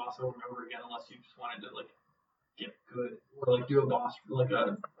beat the boss over and over again, unless you just wanted to like get good or like do a boss like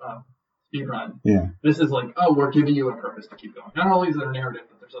a speed run. Yeah. This is like, oh, we're giving you a purpose to keep going. Not only is there a narrative,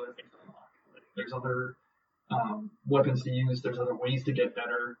 but there's other things to unlock. Like, there's other weapons to use. There's other ways to get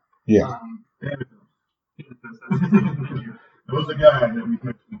better. Yeah. That was the guy that we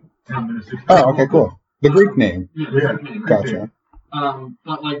mentioned 10 minutes ago. Oh, okay, cool. The Greek name. Yeah. Gotcha.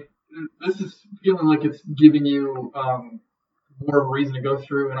 But like, this is feeling like it's giving you more of a reason to go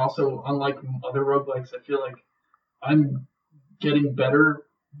through, and also, unlike other roguelikes, I feel like I'm getting better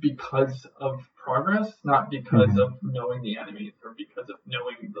because of progress, not because of knowing the enemies or because of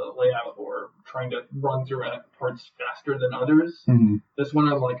knowing the layout or trying to run through parts faster than others. This one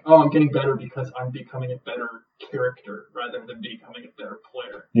I'm like, oh, I'm getting better because I'm becoming a better character rather than becoming a better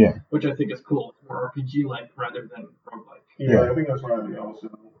player. Yeah. Which I think is cool. It's more RPG-like rather than roguelike. Yeah, I think that's why I also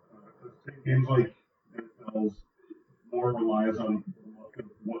games like Dead Cells more relies on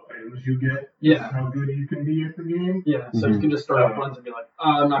what items you get, how good you can be at the game. Yeah, so you can just start off runs and be like,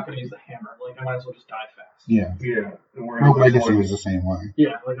 oh, I'm not going to use the hammer. Like, I might as well just die fast. Yeah. Yeah. Well, Legacy was the same way.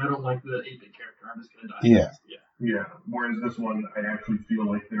 Yeah, like, I don't like the 8-bit character. I'm just going to die fast. Yeah. Whereas this one, I actually feel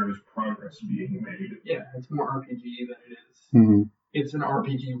like there is progress being made. Yeah, it's more RPG than it is. It's an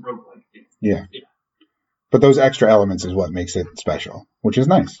RPG roguelike game. Yeah. But those extra elements is what makes it special, which is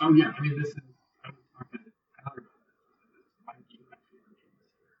nice. Oh, yeah. I mean, this is...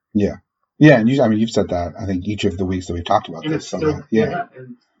 Yeah, and you've said that. I think each of the weeks that we've talked about and this. It's still,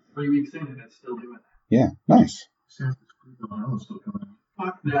 and 3 weeks in, and it's still doing that. Yeah, nice. Still coming.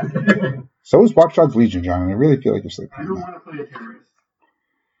 Fuck that. So is Watch Dogs Legion, John, and I really feel like you're sleeping. I don't want to play a terrorist.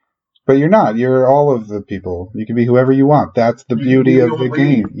 But you're not. You're all of the people. You can be whoever you want. That's the beauty of the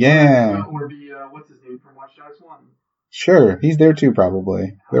game. Yeah. Or be, what's his name from Watch Dogs 1? Sure, he's there too,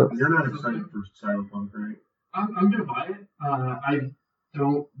 probably. You're not excited for Cyberpunk, right? I'm going to buy it. I'm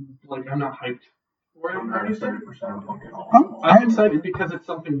not hyped for it. I'm not excited for Cyberpunk at all. I'm excited because it's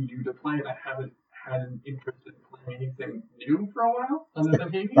something new to play, and I haven't had an interest in playing anything new for a while, other than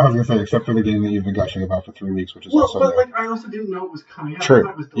Hades. I was going to say, except for the game that you've been gushing about for 3 weeks, which is also but like, I also didn't know it was coming out. True. I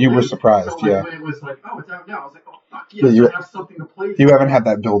thought it was You were delayed. surprised, so, like, when it was like, oh, it's out now, I was like, oh, fuck yes, I have something to play. You haven't had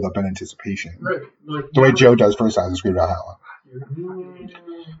that build-up in anticipation. Right. Like, the way Joe does for Assassin's Creed Valhalla.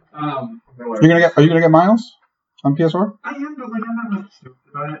 Are you gonna get Miles on PS4? I am, but like, I'm not really stoked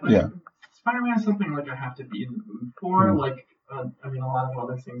about it. Like, Spider-Man is something like I have to be in the mood for. Like, I mean, a lot of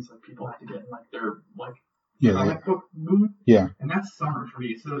other things like people have to get in like their like comic book mood. Yeah. And that's summer for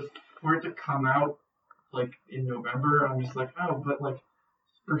me. So for it to come out like in November, I'm just like, oh, but like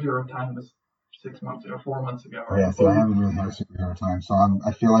Superhero Time was 6 months ago, 4 months ago. Yeah, so I haven't really had a Superhero Time. So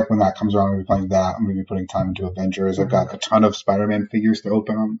I feel like when that comes around, I'm going to be playing that. I'm going to be putting time into Avengers. I've got a ton of Spider-Man figures to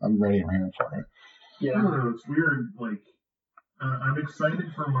open. I'm ready and raring for it. Yeah. I don't know, it's weird. Like, I'm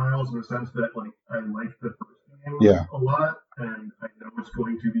excited for Miles in the sense that, like, I like the first game a lot, and I know it's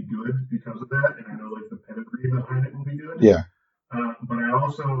going to be good because of that, and I know, like, the pedigree behind it will be good. Yeah. But I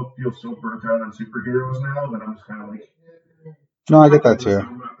also feel so burnt out on superheroes now that I'm just kind of like. No, I get that too.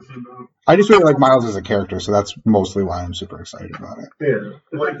 I just really like Miles as a character, so that's mostly why I'm super excited about it. Yeah.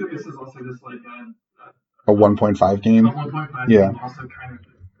 The fact that this is also just like A 1.5 game. a 1.5 Yeah. game also kind of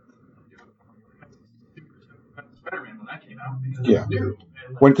Spider-Man when that came out because Yeah. it was new. And,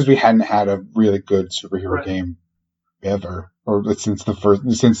 like, When because we hadn't had a really good superhero game ever, or since the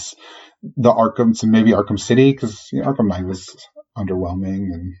Arkham, so maybe Arkham City, because Arkham Knight was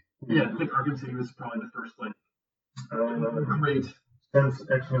underwhelming, and yeah, I think Arkham City was probably the first like great. Since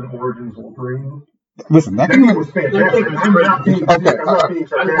X-Men Origins Wolverine. listen, that That game game was fantastic. I'm not being sarcastic.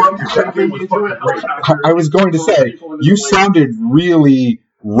 That game was fucking great. I was going to say, you sounded really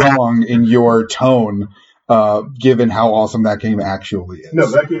wrong in your tone, given how awesome that game actually is. No,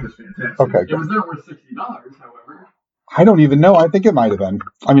 that game is fantastic. Okay, It was not worth $60, however. I don't even know. I think it might have been.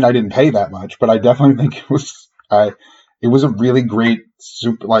 I mean, I didn't pay that much, but I definitely think it was. It was a really great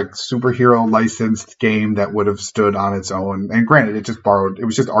superhero licensed game that would have stood on its own. And granted, it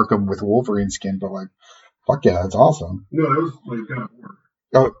was just Arkham with Wolverine skin, but like, fuck yeah, that's awesome. No, that was like God of War.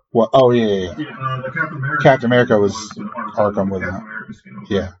 Oh, well, oh yeah. The Captain America was the Arkham with Captain that. America skin.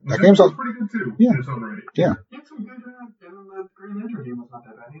 Yeah, that That game's was pretty good too. Yeah. In its own right. Yeah. He had some good, and the Green Lantern game was not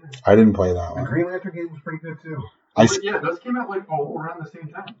that bad either. I didn't play that The one. Green Lantern game was pretty good too. But yeah, those came out like all around the same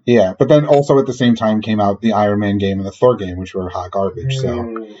time. Yeah, but then also at the same time came out the Iron Man game and the Thor game, which were hot garbage.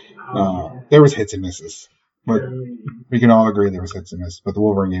 So there was hits and misses. But we can all agree there was hits and misses. But the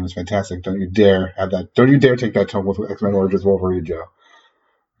Wolverine game was fantastic. Don't you dare have that. Don't you dare take that tone with X-Men Origins Wolverine, Joe.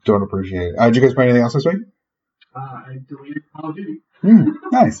 Don't appreciate it. Did you guys play anything else this week? I deleted Call of Duty.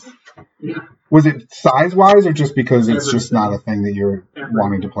 Nice. Yeah. Was it size-wise or just because it's just not a thing that you're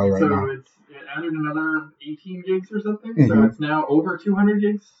wanting to play right now? It added another 18 gigs or something, Mm-hmm. so it's now over 200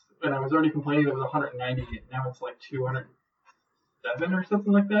 gigs. And I was already complaining it was 190 gigs. Now it's like 207 or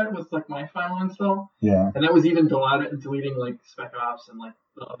something like that was like my final install. Yeah. And that was even deleting like Spec Ops and like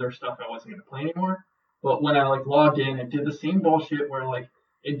the other stuff I wasn't going to play anymore. But when I like logged in, it did the same bullshit where like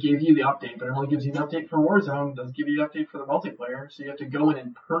it gave you the update, but it only gives you the update for Warzone. It doesn't give you the update for the multiplayer. So you have to go in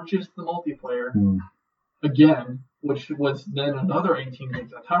and purchase the multiplayer again, which was then another 18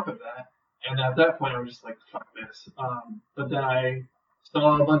 gigs on top of that. And at that point, I was just like, fuck this. But then I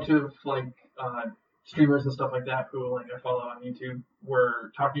saw a bunch of like streamers and stuff like that who like I follow on YouTube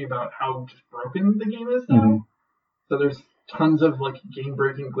were talking about how just broken the game is now. Mm-hmm. So there's tons of like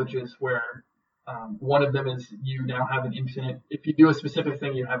game-breaking glitches where one of them is you now have an infinite. If you do a specific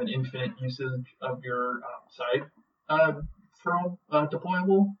thing, you have an infinite usage of your side throw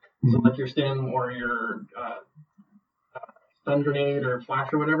deployable. So like your stim or your stun grenade or flash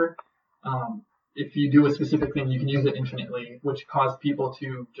or whatever. If you do a specific thing, you can use it infinitely, which caused people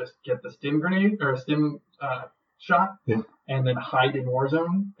to just get the stim grenade or a stim shot and then hide in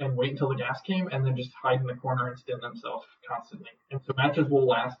Warzone and wait until the gas came and then just hide in the corner and stim themselves constantly. And so matches will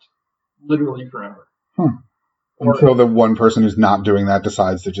last literally forever. Until the one person who's not doing that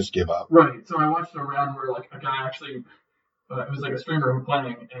decides to just give up. Right. So I watched a round where like a guy actually, it was like a streamer who was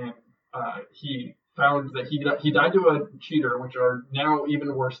playing, and he found that he died to a cheater, which are now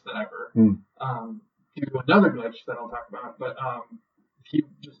even worse than ever. Due to another glitch that I'll talk about, but he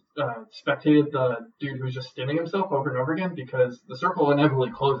just spectated the dude who was just stimming himself over and over again because the circle inevitably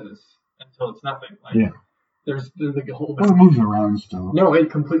closes until it's nothing. Like, there's the whole. Well, it moves around still. No, it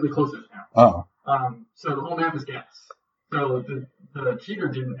completely closes now. Oh. So the whole map is gas. So the cheater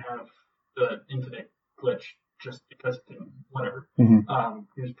didn't have the infinite glitch just because whatever. He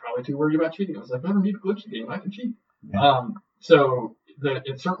was probably too worried about cheating. I was like, I don't need to glitch the game. I can cheat. So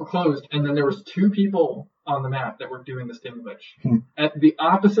it circle closed, and then there was two people on the map that were doing the stim glitch at the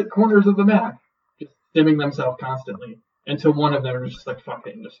opposite corners of the map, just stimming themselves constantly until one of them was just like, fuck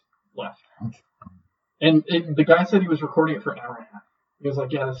it, and just left. And the guy said he was recording it for an hour and a half. He was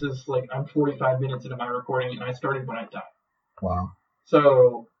like, yeah, this is like, I'm 45 minutes into my recording, and I started when I died. Wow.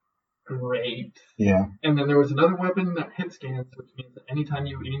 So, great. Yeah. And then there was another weapon that hit scans, which means that anytime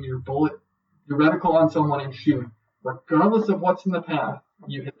you aim your reticle on someone and shoot, regardless of what's in the path,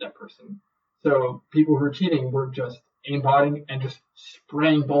 you hit that person. So people who were cheating were just aimbotting and just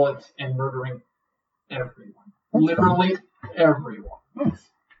spraying bullets and murdering everyone. Literally everyone. Nice.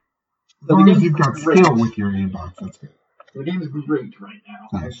 As So long the as game's you've got great. skill with your aimbox, that's good. The game's great right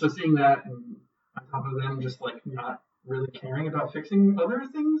now. Nice. So seeing that, and on top of them just like not really caring about fixing other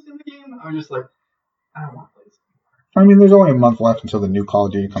things in the game, I was just like, I don't want to play this. I mean, there's only a month left until the new Call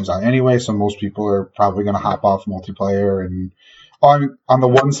of Duty comes out anyway, so most people are probably going to hop off multiplayer and on the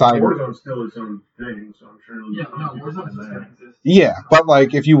one side. Warzone still its own thing, so I'm sure. Warzone doesn't exist. Yeah, but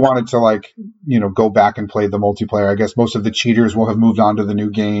like if you wanted to like go back and play the multiplayer, I guess most of the cheaters will have moved on to the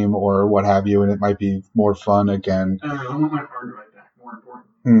new game or what have you, and it might be more fun again. I want my hard drive back. More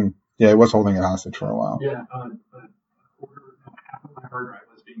important. Yeah, it was holding it hostage for a while. Yeah, but half of my hard drive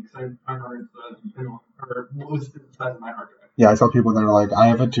was being because my hard or what was the size of my hard drive? Yeah, I saw people that are like, I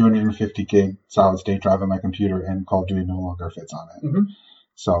have a 250 gig solid state drive on my computer, and Call of Duty no longer fits on it. Mm-hmm.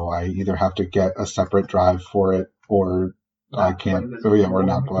 So I either have to get a separate drive for it, or I can't. Or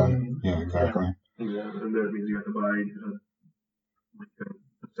not play. Yeah, exactly. Yeah, and that means you have to buy a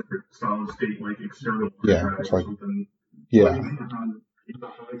separate solid state external drive it's or something. Yeah. Games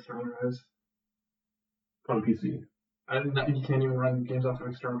off of external drives on PC. You can't even run games off of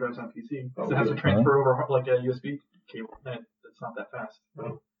external drives on PC. It has to transfer over a USB cable. It's not that fast.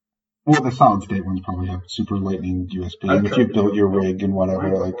 Oh. Well, the solid state ones probably have super lightning USB. And if you built your rig and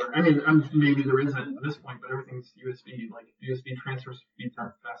whatever, maybe there isn't at this point, but everything's USB. USB transfer speeds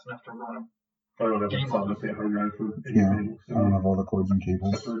aren't fast enough to run them. I don't have a solid state hard drive for anything. Yeah, I don't have all the cords and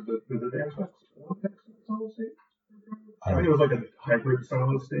cables. Is it the Xbox solid state? I think it was a hybrid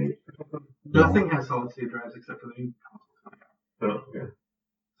solid state or something. Nothing has solid state drives except for the new console. Oh, okay.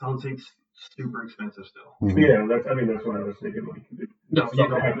 Solid state's super expensive still. Mm-hmm. Yeah, that's what I was thinking. No, you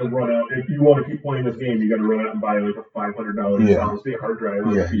don't have to run out. If you want to keep playing this game, you got to run out and buy a $500 solid state hard drive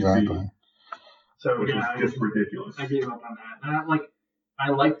on PC. Exactly. So which is just ridiculous. I gave up on that. And I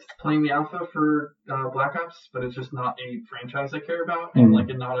liked playing the alpha for Black Ops, but it's just not a franchise I care about, and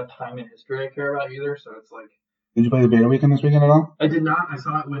not a time in history I care about either. So it's like. Did you play the beta weekend this weekend at all? I did not. I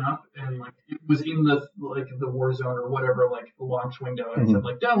saw it went up, and it was in the the Warzone or whatever launch window, and it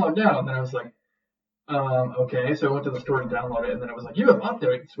said download now. And then I was like, okay. So I went to the store to download it, and then it was like, you have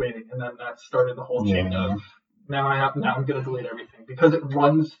updates waiting, and then that started the whole chain of now I'm gonna delete everything because it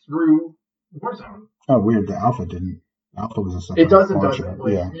runs through Warzone. Oh, weird. The alpha didn't. Alpha was a separate. It doesn't.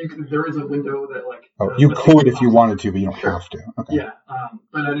 Yeah. There is a window that you could if you wanted to, but you don't have to. Okay. Yeah.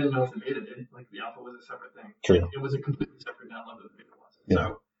 But I didn't know if the beta did. The alpha was a separate thing. True. It was a completely separate download that the beta was. Yeah.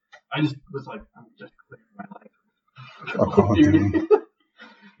 So I just was like, I'm just clearing my life. Call of Duty.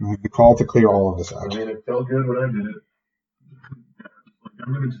 The call to clear all of this out. I mean, it felt good when I did it.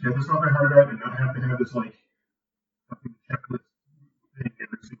 I'm going to get this off my hard drive and not have to have this fucking checklist thing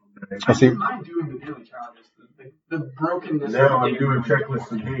every single day. I didn't mind doing the daily challenges. The brokenness. Now I'm doing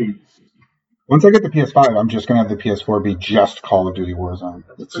checklists and days. Once I get the PS5, I'm just gonna have the PS4 be just Call of Duty Warzone.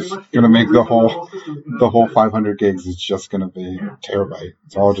 It's just gonna make the whole 500 gigs. It's just gonna be terabyte.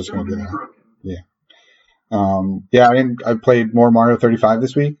 It's all just gonna be there. Yeah. I played more Mario 35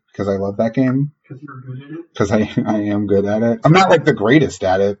 this week because I love that game. Because you're good at it. Because I am good at it. I'm not the greatest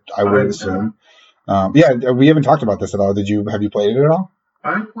at it. I would assume. We haven't talked about this at all. Have you played it at all?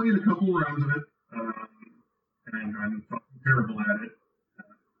 I played a couple rounds of it, and I'm terrible at it.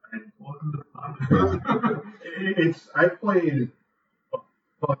 Welcome to the club. I've played a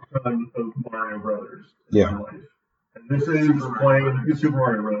fuck ton of Mario Brothers in my life. And this is playing Super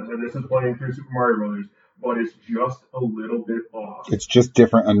Mario Brothers, and this is playing through Super Mario Brothers, but it's just a little bit off. It's just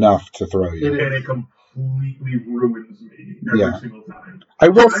different enough to throw you. And it completely ruins me every single time. I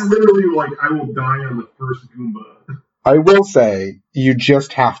will die on the first Goomba. I will say, you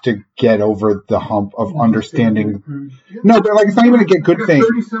just have to get over the hump of understanding. No, but it's not even a get good thing.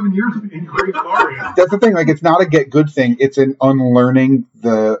 37 years of incorrect Mario. That's the thing. It's not a get good thing. It's an unlearning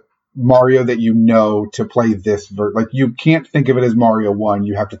the Mario that you know to play this. You can't think of it as Mario 1.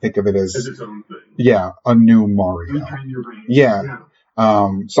 You have to think of it as its own thing. Yeah, a new Mario. Retrain your brain. Yeah.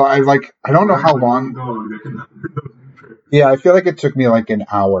 So I don't know how long. Yeah, I feel like it took me an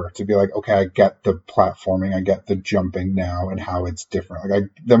hour to be okay, I get the platforming, I get the jumping now and how it's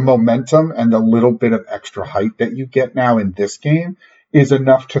different. The momentum and the little bit of extra height that you get now in this game is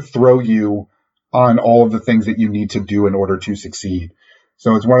enough to throw you on all of the things that you need to do in order to succeed.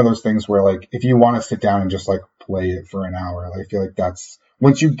 So it's one of those things where if you want to sit down and just play it for an hour, I feel like that's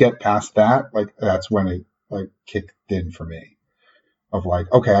once you get past that, that's when it kicked in for me. Of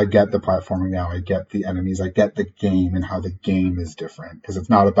okay, I get the platforming now, I get the enemies, I get the game and how the game is different. Because it's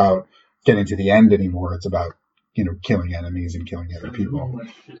not about getting to the end anymore, it's about, killing enemies and killing other people.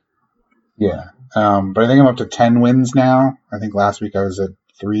 Yeah. But I think I'm up to 10 wins now. I think last week I was at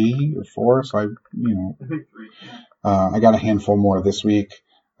 3 or 4, so I think 3. I got a handful more this week.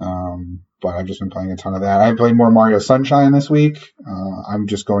 But I've just been playing a ton of that. I played more Mario Sunshine this week. I'm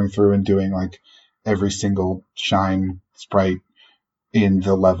just going through and doing every single shine sprite in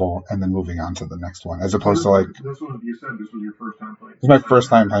the level and then moving on to the next one, as opposed to This one you said this was your first time playing. It's my first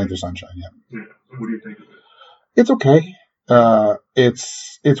time playing through Sunshine. Yeah. So what do you think of it? It's okay.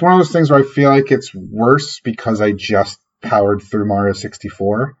 It's one of those things where I feel like it's worse because I just powered through Mario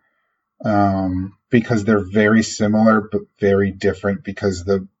 64. Because they're very similar but very different because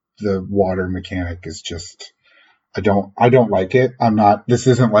the water mechanic is just I don't like it. This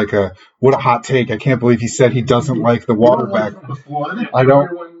isn't like what a hot take. I can't believe he said he doesn't like the water back. I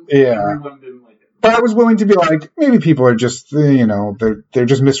don't. Yeah. But I was willing to be like, maybe people are just, they're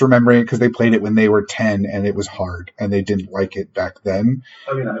just misremembering it because they played it when they were 10 and it was hard and they didn't like it back then.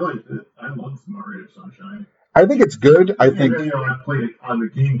 I mean, I liked it. I loved Mario Sunshine. I think it's good. I think I played it on the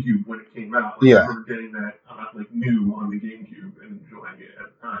GameCube when it came out. Yeah. I remember getting that new on the GameCube and enjoying it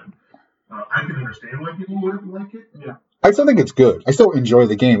at the time. I can understand why people wouldn't like it. Yeah. I still think it's good. I still enjoy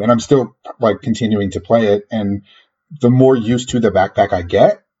the game, and I'm still continuing to play it. And the more used to the backpack I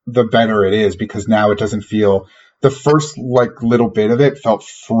get, the better it is because now it doesn't feel. The first little bit of it felt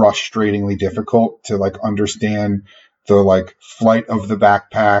frustratingly difficult to understand the flight of the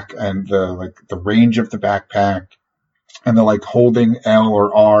backpack and the range of the backpack and the holding L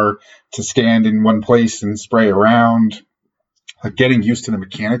or R to stand in one place and spray around. Getting used to the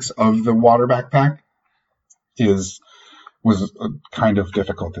mechanics of the water backpack was kind of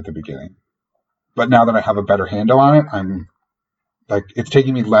difficult at the beginning. But now that I have a better handle on it, I'm it's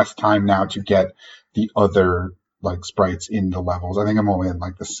taking me less time now to get the other sprites in the levels. I think I'm only in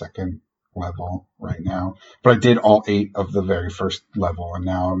the second level right now, but I did all 8 of the very first level, and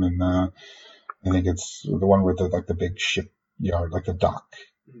now I'm in I think it's the one with the big shipyard, the dock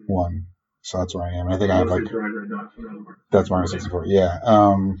one. So that's where I am. And I think I have that's Mario 64. Yeah.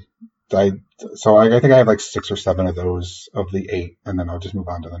 I think I have 6 or 7 of those of the 8, and then I'll just move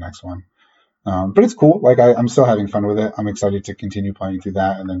on to the next one. But it's cool. I'm still having fun with it. I'm excited to continue playing through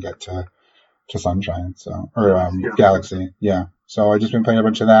that and then get to Sunshine. Galaxy. Yeah. So I've just been playing a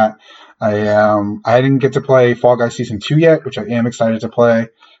bunch of that. I didn't get to play Fall Guys Season 2 yet, which I am excited to play.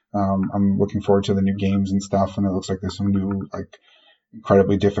 I'm looking forward to the new games and stuff, and it looks like there's some new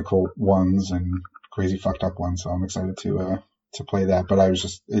incredibly difficult ones and crazy fucked up ones. So I'm excited to play that. But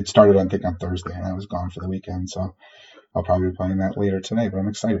it started on Thursday, and I was gone for the weekend, so I'll probably be playing that later today. But I'm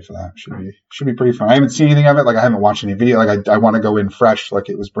excited for that. Should be pretty fun. I haven't seen anything of it. I haven't watched any video. I want to go in fresh,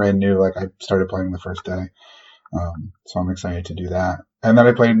 it was brand new. I started playing the first day. So I'm excited to do that. And then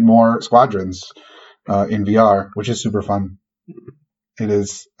I played more Squadrons in VR, which is super fun. It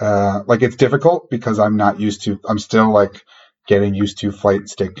is it's difficult because I'm still getting used to flight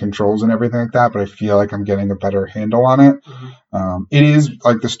stick controls and everything like that, but I feel like I'm getting a better handle on it. Mm-hmm. It is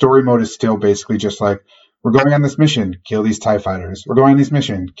the story mode is still basically just we're going on this mission, kill these TIE fighters. We're going on this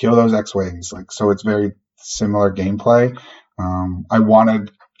mission, kill those X-Wings. So it's very similar gameplay. I want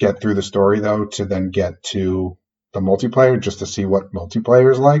to get through the story though to then get to the multiplayer just to see what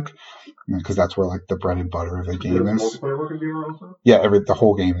multiplayer is like, because that's where the bread and butter of the game is. Multiplayer work in VR also? Yeah, the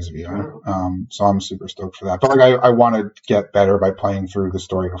whole game is VR. So I'm super stoked for that. But I want to get better by playing through the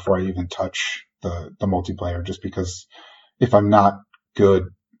story before I even touch the multiplayer, just because if I'm not good,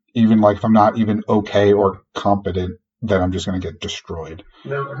 even if I'm not even okay or competent, then I'm just going to get destroyed.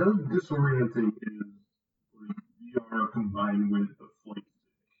 Now, how disorienting is VR combined with the flight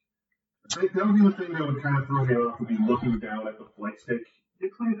stick? That would be the thing that would kind of throw me off, would be looking down at the flight stick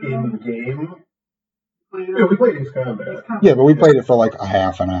in the game. Yeah, we played Ace Combat. Yeah, but we played it for a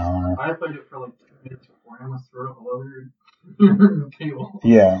half an hour. I played it for 10 minutes before I almost threw up all over your table.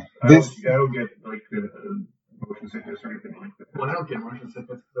 Yeah. I don't get motion sickness or anything like that. Well, I don't get motion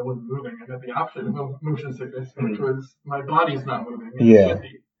sickness because I wasn't moving. I got the option of motion sickness, which was my body's not moving. Yeah.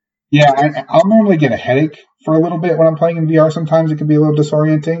 Yeah, I'll normally get a headache for a little bit when I'm playing in VR. Sometimes it can be a little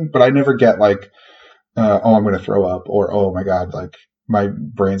disorienting, but I never get I'm going to throw up, or oh my god, my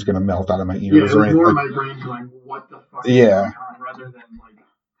brain's going to melt out of my ears or anything. More my brain's what the fuck is going on, rather than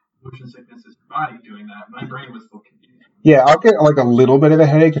motion sickness is your body doing that. My brain was still confused. Yeah, I'll get a little bit of a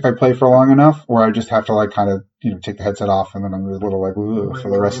headache if I play for long enough, where I just have to kind of take the headset off, and then I'm a little for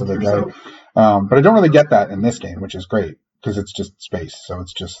the rest of the day. But I don't really get that in this game, which is great because it's just space, so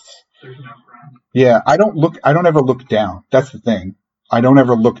it's just. There's no ground. Yeah, I don't ever look down. That's the thing. I don't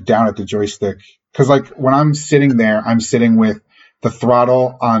ever look down at the joystick because when I'm sitting there, I'm sitting with the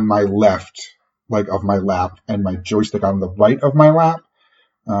throttle on my left, of my lap, and my joystick on the right of my lap.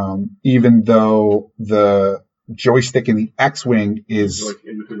 Even though the joystick in the X-Wing is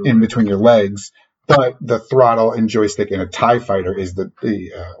in between your legs, but the throttle and joystick in a TIE fighter is the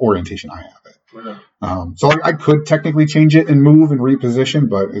orientation I have it. So I could technically change it and move and reposition,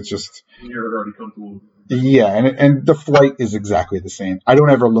 but it's just you're already comfortable. Yeah, and the flight is exactly the same. I don't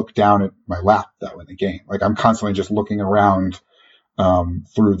ever look down at my lap though in the game. I'm constantly just looking around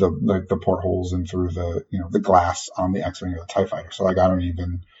through the portholes and through the glass on the X-Wing or the TIE Fighter. So like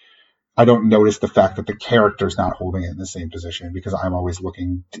I don't notice the fact that the character's not holding it in the same position because I'm always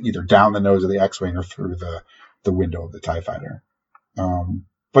looking either down the nose of the X-Wing or through the window of the TIE Fighter.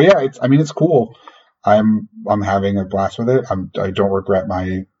 But yeah, it's cool. I'm having a blast with it. I don't regret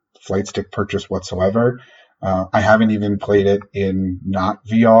my flight stick purchase whatsoever. I haven't even played it in not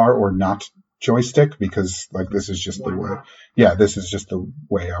VR or not joystick because like this is just the way. Yeah, this is just the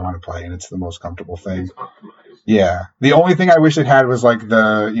way I want to play, and it's the most comfortable thing. Yeah, the only thing I wish it had was like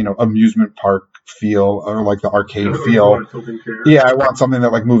the amusement park feel or like the arcade feel. Yeah, I want something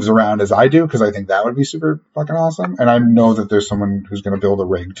that like moves around as I do because I think that would be super fucking awesome. And I know that there's someone who's going to build a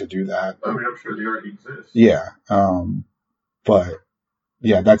rig to do that. I mean, I'm sure they already exist. Yeah, but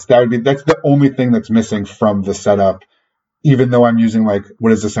yeah, that's the only thing that's missing from the setup. Even though I'm using like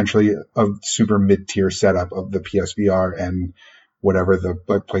what is essentially a super mid-tier setup of the PSVR and whatever the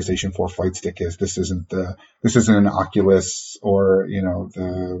like PlayStation 4 flight stick is, this isn't an Oculus or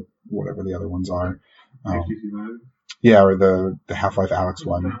the whatever the other ones are. Yeah, or the Half-Life Alyx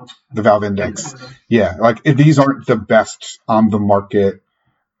one, the Valve Index. Yeah, like these aren't the best on the market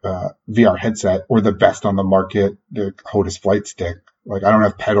VR headset or the best on the market the HOTAS flight stick. Like I don't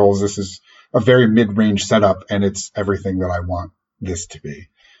have pedals. This is a very mid-range setup, and it's everything that I want this to be.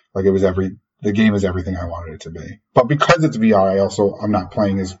 Like the game is everything I wanted it to be. But because it's VR, I'm not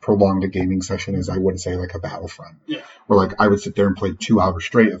playing as prolonged a gaming session as I would say like a Battlefront. Yeah. Where like I would sit there and play 2 hours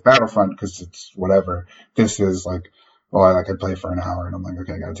straight of Battlefront because it's whatever. This is like, I play for an hour and I'm like,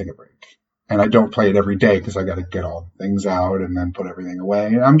 okay, I gotta take a break. And I don't play it every day because I gotta get all the things out and then put everything away.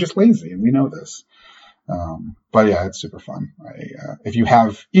 And I'm just lazy, and we know this. But yeah, it's super fun.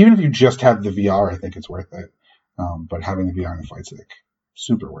 Even if you just have the VR, I think it's worth it. But having the VR and the flight stick,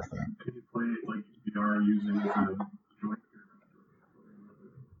 super worth it. Can you play like VR using the joint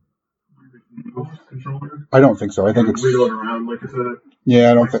controller? I don't think so. I think it's wheel it around like it's a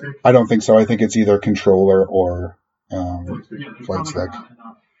yeah. I don't think so. I think it's either controller or flight stick.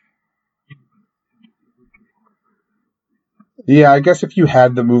 Yeah, I guess if you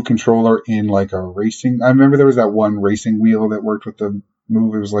had the Move controller in like a racing, I remember there was that one racing wheel that worked with the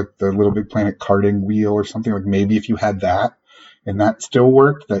Move. It was like the Little Big Planet karting wheel or something. Like maybe if you had that and that still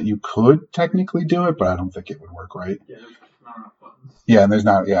worked, that you could technically do it, but I don't think it would work right. Yeah, there's not enough buttons. Yeah, and there's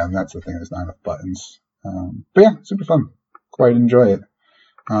not. Yeah, and that's the thing. There's not enough buttons. But yeah, super fun. Quite enjoy it.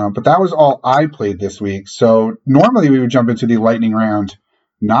 But that was all I played this week. So normally we would jump into the lightning round,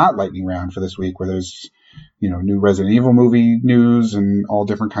 not lightning round for this week, where there's new Resident Evil movie news and all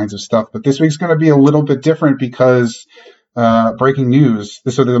different kinds of stuff. But this week's going to be a little bit different because breaking news.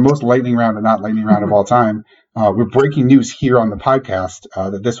 So they're the most lightning round and not lightning round of all time. We're breaking news here on the podcast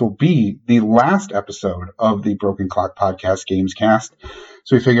that this will be the last episode of the Broken Clock Podcast Gamescast.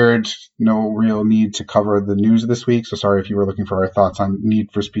 So we figured no real need to cover the news this week. So sorry if you were looking for our thoughts on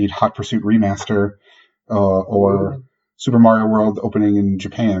Need for Speed Hot Pursuit Remaster or Super Mario World opening in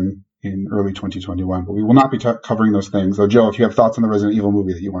Japan in early 2021, but we will not be covering those things. So, Joe, if you have thoughts on the Resident Evil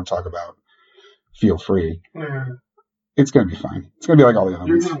movie that you want to talk about, feel free. Yeah. It's going to be fine. It's going to be like all the other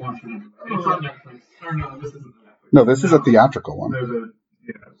You're ones. going to watch it. It's on Netflix. Or no, this isn't the Netflix. No, this is a theatrical one. So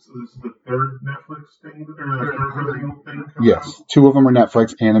this is the third Netflix thing, or the third Resident Evil thing? Yes, 2 of them are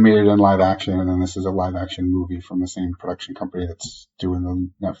Netflix, animated and live action, and then this is a live action movie from the same production company that's doing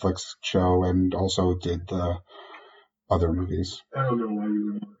the Netflix show and also did the other movies. I don't know why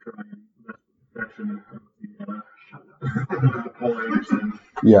you would want to try and the Paul Anderson.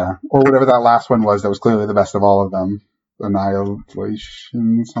 Yeah, or whatever that last one was that was clearly the best of all of them.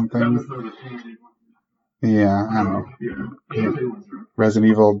 Annihilation something. That was the animated one. Yeah, I don't know. Yeah. Animated ones are-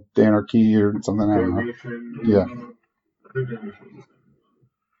 Resident Evil Anarchy or something, I don't know. Animation. Yeah. I think animation was the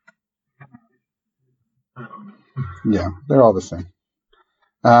same. I don't know. Yeah, they're all the same.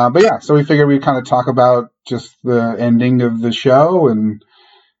 But yeah, so we figured we'd kind of talk about just the ending of the show and,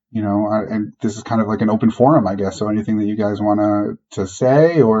 and this is kind of like an open forum, I guess. So anything that you guys want to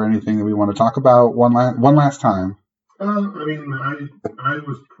say or anything that we want to talk about one last time. I mean, I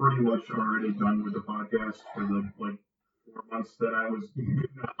was pretty much already done with the podcast for the 4 months that I was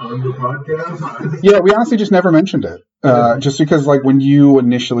on the podcast. Yeah, we honestly just never mentioned it. Just because when you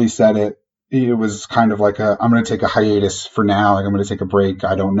initially said it, it was kind of like I'm going to take a hiatus for now. Like I'm going to take a break.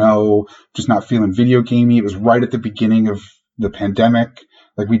 I don't know. Just not feeling video gamey. It was right at the beginning of the pandemic.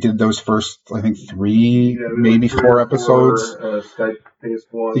 Like we did those first, I think 3, maybe 4 episodes.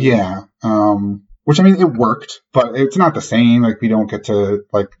 Skype-based ones. Yeah. Which I mean, it worked, but it's not the same. Like we don't get to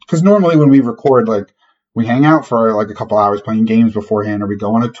because normally when we record, we hang out for a couple hours playing games beforehand, or we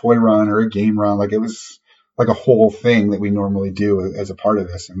go on a toy run or a game run. Like it was like a whole thing that we normally do as a part of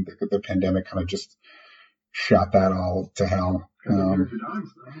this, and the pandemic kind of just shot that all to hell.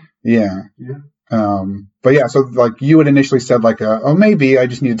 Yeah. But yeah, so like you had initially said like, oh, maybe I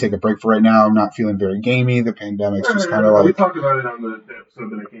just need to take a break for right now. I'm not feeling very gamey. The pandemic's just kind of like. We talked about it on the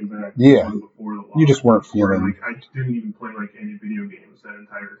episode that I came back. Yeah. Before the You just weren't feeling. Like I didn't even play like any video games that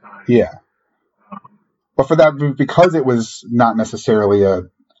entire time. Yeah. But for that, because it was not necessarily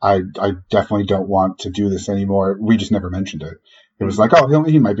I definitely don't want to do this anymore. We just never mentioned it. It was like, oh,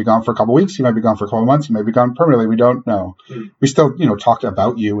 he might be gone for a couple of weeks. He might be gone for a couple of months. He might be gone permanently. We don't know. We still, talked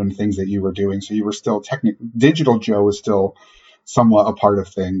about you and things that you were doing. So you were still Digital Joe was still somewhat a part of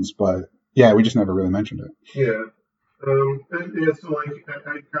things. But yeah, we just never really mentioned it. Yeah. So like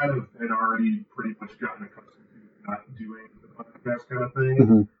I kind of had already pretty much gotten accustomed to not doing the podcast kind of thing.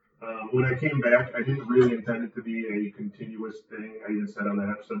 Mm-hmm. When I came back, I didn't really intend it to be a continuous thing. I even said on that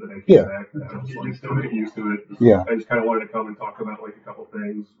episode that I came back that I was like still getting used to it. Yeah. I just kind of wanted to come and talk about like a couple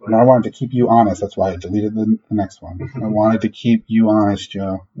things. But... And I wanted to keep you honest. That's why I deleted the next one. I wanted to keep you honest,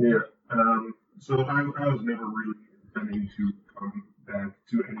 Joe. Yeah. So I was never really intending to come back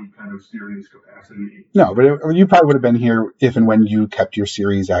to any kind of serious capacity. No, but you probably would have been here if and when you kept your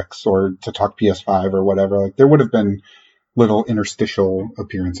Series X or to talk PS5 or whatever. Like there would have been little interstitial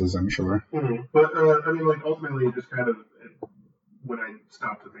appearances, I'm sure. Mm-hmm. But I mean, like ultimately, it just kind of when I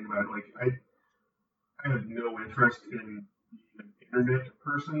stopped to think about it, like I have no interest in being an internet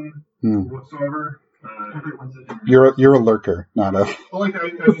person whatsoever. You're a lurker, not a. Well, like I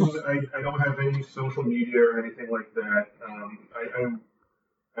don't have any social media or anything like that. I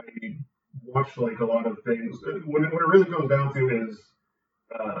watch like a lot of things. When it really comes down to is.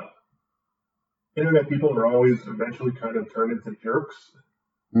 Internet people are always eventually kind of turned into jerks.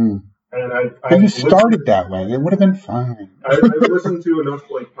 And you started that way. It would have been fine. I've listened to enough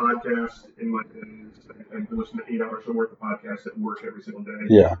like podcasts in my days. I've listened to 8 hours worth of podcasts at work every single day.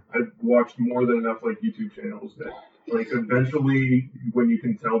 Yeah. I've watched more than enough like YouTube channels that like eventually when you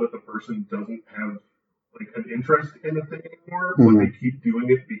can tell that the person doesn't have like an interest in the thing anymore, but they keep doing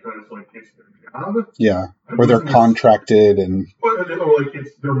it because like it's their job. Yeah. Or they're contracted and or like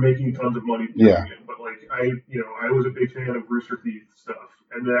they're making tons of money doing it. But like I was a big fan of Rooster Teeth stuff.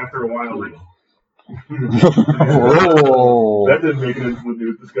 And then after a while like that didn't make it into the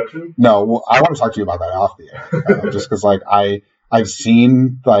news discussion. No, well, I want to talk to you about that off the air. Just because like I've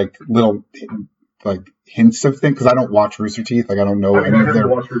seen like little like hints of things because I don't watch Rooster Teeth. Like I don't know any of their. I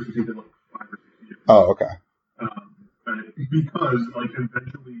watched Rooster Teeth in like 5 or 6 years. Oh, okay. Because like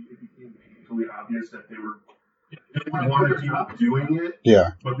eventually it became painfully obvious that they would want to keep doing it.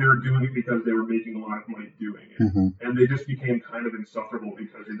 Yeah. But they were doing it because they were making a lot of money doing it. Mm-hmm. And they just became kind of insufferable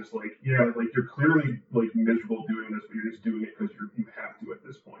because you're just like, yeah, like you're clearly like miserable doing this, but you're just doing it because you have to at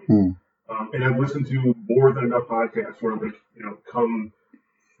this point. And I've listened to more than enough podcasts where like, come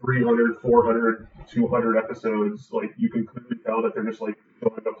 300, 400, 200 episodes, like you can clearly tell that they're just like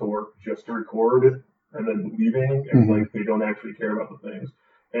showing up to work just to record and then leaving, and like they don't actually care about the things.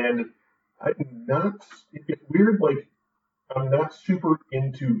 And it's weird, like I'm not super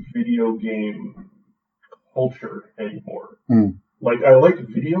into video game culture anymore. Like I like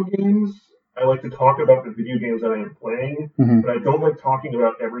video games. I like to talk about the video games that I am playing, but I don't like talking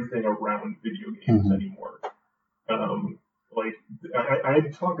about everything around video games anymore. Like I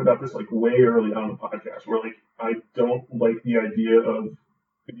talked about this like way early on in the podcast, where like I don't like the idea of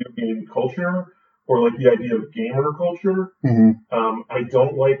video game culture or like the idea of gamer culture. I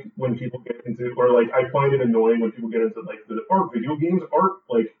don't like when people get into, or like I find it annoying when people get into like our video games art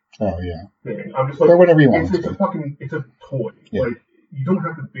like thing. I'm just like, or whatever you want. It's a toy. Yeah. Like you don't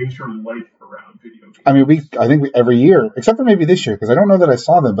have to base your life around video games. I mean, I think every year, except for maybe this year, because I don't know that I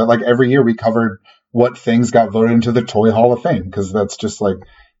saw them, but like every year we covered what things got voted into the Toy Hall of Fame, because that's just like,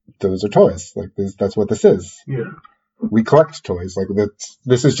 those are toys. Like that's what this is. Yeah. We collect toys. Like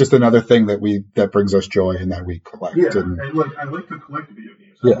this is just another thing that brings us joy and that we collect. Yeah, and like I like to collect video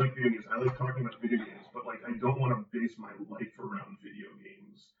games. I like video games. I like talking about video games, but like I don't want to base my life around video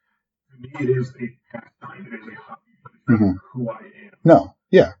games. To me, it is a pastime. It is a hobby. It's who I am. No,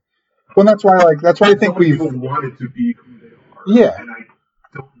 yeah. Well, that's why I think people want it to be who they are. Yeah. And I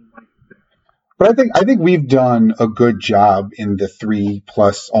don't like that. But I think we've done a good job in the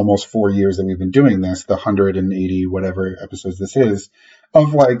 3+ almost 4 years that we've been doing this, the 180 whatever episodes this is,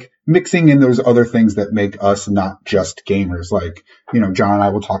 of like mixing in those other things that make us not just gamers. Like, John and I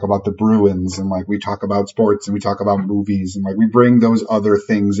will talk about the Bruins, and like we talk about sports and we talk about movies, and like we bring those other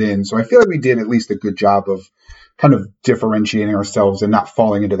things in. So I feel like we did at least a good job of kind of differentiating ourselves and not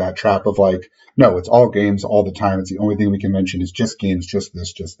falling into that trap of like, no, it's all games all the time. It's the only thing we can mention is just games, just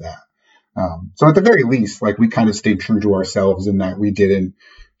this, just that. So at the very least, like we kind of stayed true to ourselves in that we didn't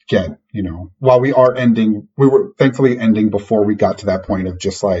get, while we were thankfully ending before we got to that point of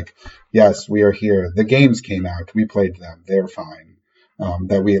just like, yes, we are here. The games came out. We played them. They're fine.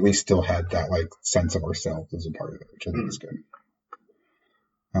 That we at least still had that like sense of ourselves as a part of it, which I think is good.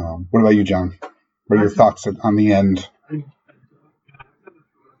 What about you, John? What are your thoughts on the end?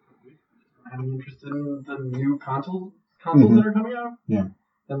 I'm interested in the new consoles that are coming out. Yeah.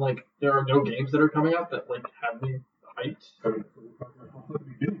 And like there are no games that are coming out that like have me hyped.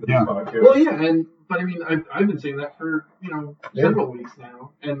 Yeah. Well, yeah, but I mean, I've been saying that for several weeks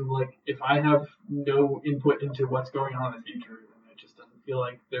now, and like if I have no input into what's going on in the future, then it just doesn't feel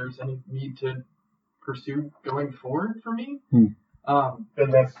like there's any need to pursue going forward for me. And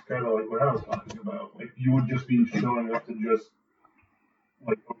that's kind of like what I was talking about. Like you would just be showing up to just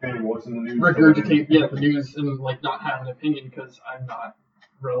like, okay, what's in the news? Regurgitate, the news, and like not have an opinion because I'm not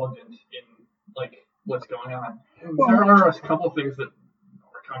relevant in like what's going on. Well, there are a couple of things that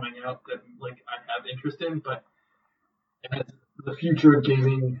are coming out that like I have interest in, but as the future of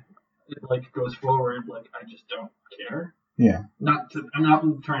gaming like goes forward, like I just don't care. Yeah. I'm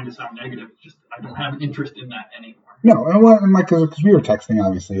not trying to sound negative. It's just I don't have an interest in that anymore. No, and like because we were texting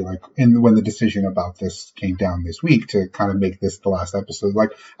obviously like when the decision about this came down this week to kind of make this the last episode.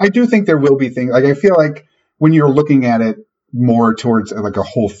 Like I do think there will be things like I feel like when you're looking at it more towards like a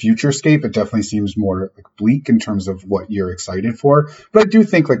whole futurescape, it definitely seems more like bleak in terms of what you're excited for. But I do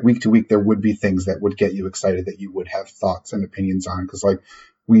think like week to week there would be things that would get you excited that you would have thoughts and opinions on because like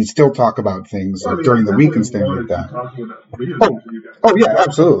we still talk about things during the week and things like that. Oh yeah,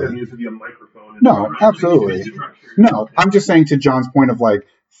 absolutely. There needs to be a microphone. No, absolutely. No, I'm just saying to John's point of like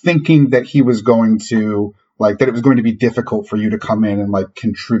thinking that he was going to like that it was going to be difficult for you to come in and like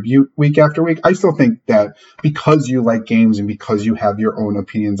contribute week after week. I still think that because you like games and because you have your own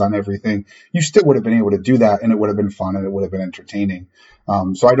opinions on everything, you still would have been able to do that and it would have been fun and it would have been entertaining.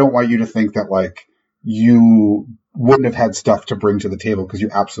 So I don't want you to think that like you wouldn't have had stuff to bring to the table because you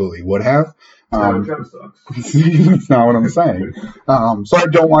absolutely would have. That's not what I'm saying. So I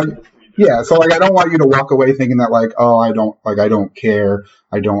don't want. Yeah, so like I don't want you to walk away thinking that like, oh, I don't care,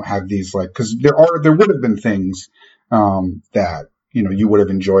 I don't have these like because there would have been things that you would have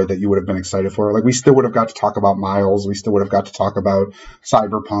enjoyed that you would have been excited for. Like we still would have got to talk about Miles, we still would have got to talk about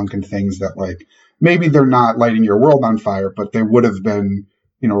Cyberpunk and things that like maybe they're not lighting your world on fire, but there would have been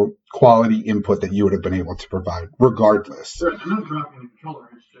quality input that you would have been able to provide regardless. Right, I'm not dropping the controller.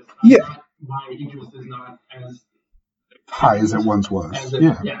 It's just my interest is not as high as it once was. As it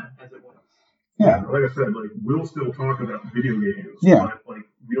was. Yeah. Like I said, like we'll still talk about video games. Yeah. But like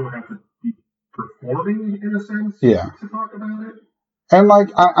we don't have to be performing in a sense. Yeah. To talk about it. And like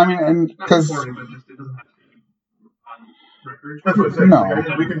I mean, and because it doesn't have to be on record. That's what I'm saying. No.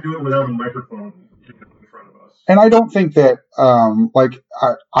 Like, we can do it without a microphone in front of us. And I don't think that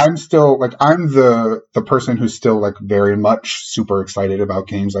I'm still like I'm the person who's still like very much super excited about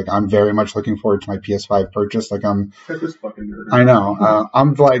games. Like I'm very much looking forward to my PS5 purchase. Like this fucking nerd. I know.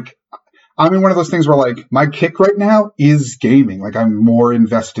 I'm in one of those things where like my kick right now is gaming. Like I'm more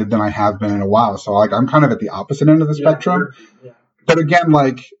invested than I have been in a while. So like I'm kind of at the opposite end of the spectrum. Yeah. But again,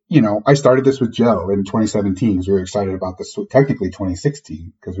 like, I started this with Joe in 2017 because we were excited about technically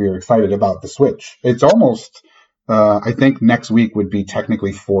 2016 because we were excited about the Switch. It's almost, I think next week would be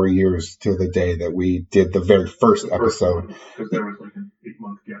technically 4 years to the day that we did the very first episode. Because there was like an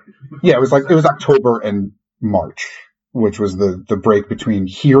 8-month gap. Yeah, it was October and March, which was the break between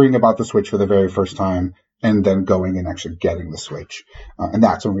hearing about the Switch for the very first time and then going and actually getting the Switch. And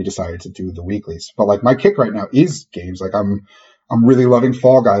that's when we decided to do the weeklies. But like my kick right now is games. Like I'm really loving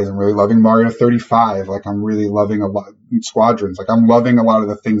Fall Guys. I'm really loving Mario 35. Like I'm really loving a lot Squadrons. Like I'm loving a lot of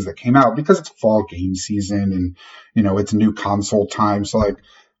the things that came out because it's fall game season and, it's new console time. So like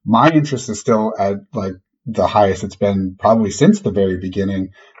my interest is still at like the highest it's been probably since the very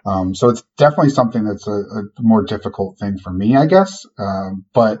beginning. So it's definitely something that's a more difficult thing for me, I guess.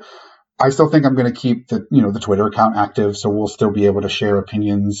 But I still think I'm going to keep the Twitter account active. So we'll still be able to share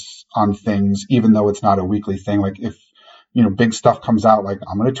opinions on things, even though it's not a weekly thing. Like if, big stuff comes out, like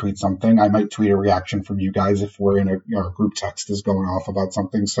I'm going to tweet something. I might tweet a reaction from you guys if we're in a group text is going off about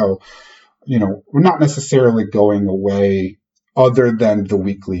something. So, we're not necessarily going away other than the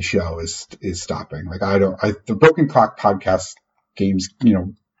weekly show is stopping. Like the Broken Clock podcast games,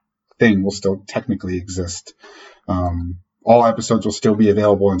 thing will still technically exist. All episodes will still be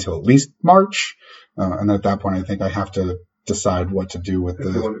available until at least March. And then at that point, I think I have to decide what to do with If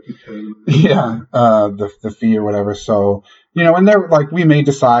they the want to keep paying. the fee or whatever. So, and they're like, we may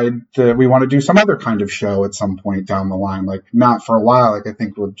decide that we want to do some other kind of show at some point down the line, like not for a while. Like I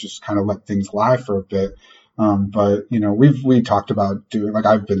think we'll just kind of let things lie for a bit. But we talked about doing, like,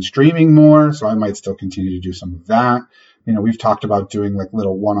 I've been streaming more, so I might still continue to do some of that. We've talked about doing like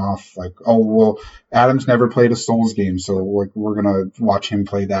little one-off, like, oh, well, Adam's never played a Souls game, so we're going to watch him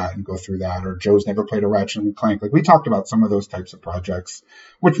play that and go through that. Or Joe's never played a Ratchet and Clank. Like, we talked about some of those types of projects,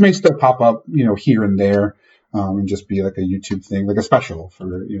 which may still pop up, here and there, and just be like a YouTube thing, like a special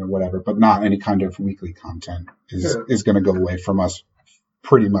for, whatever, but not any kind of weekly content is going to go away from us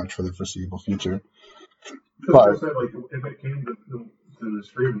pretty much for the foreseeable future. Because I said, like, if it came to the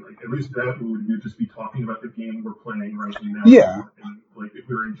stream, like, at least that we would just be talking about the game we're playing right now. Yeah. And, like, if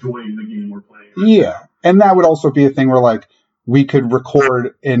we're enjoying the game we're playing. Yeah. And that would also be a thing where, like, we could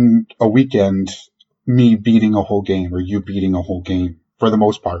record in a weekend me beating a whole game or you beating a whole game for the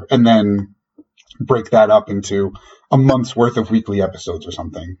most part, and then break that up into a month's worth of weekly episodes or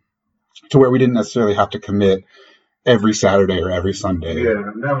something, to where we didn't necessarily have to commit every Saturday or every Sunday. Yeah,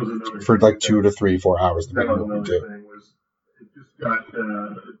 and that was another for like 2 to 3, 4 hours. That was another thing. Was it just got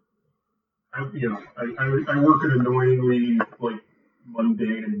I work an annoyingly like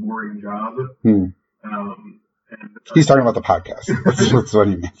mundane and boring job. And he's talking about the podcast. That's what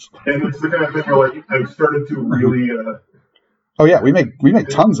he means. And it's the kind of thing where like I've started to really. Oh yeah, we make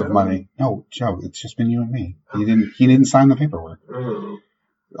tons of money. No, Joe, it's just been you and me. He didn't sign the paperwork.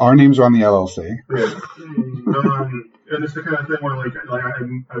 Our names are on the LLC. Yeah. And it's the kind of thing where like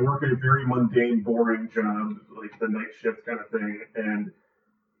I work a very mundane, boring job, like the night shift kind of thing, and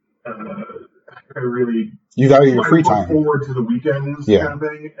I really you value your free time. Look forward to the weekends kind of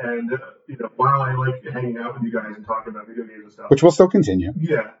thing, and while I like hanging out with you guys and talking about video games and stuff, which will still continue.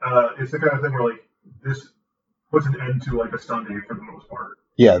 Yeah, it's the kind of thing where like this puts an end to like a Sunday for the most part.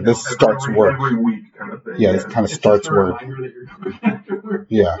 Yeah, this starts work every week kind of thing. Yeah, it kind of starts work.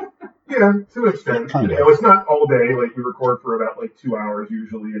 Yeah. Yeah, to an extent. Kind of. It's not all day. Like we record for about like 2 hours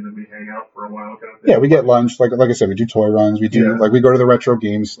usually, and then we hang out for a while, kind of thing. Yeah, we get lunch. Like I said, we do toy runs. We do like we go to the retro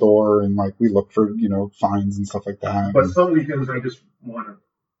game store and like we look for finds and stuff like that. But some weekends I just want to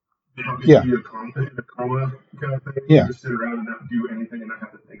be in a coma kind of thing. Yeah. Just sit around and not do anything and not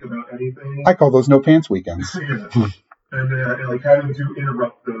have to think about anything. I call those no pants weekends. Yeah. And like having to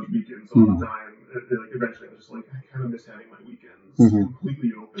interrupt those weekends all the time. Like eventually, I'm just like I kind of miss having my weekends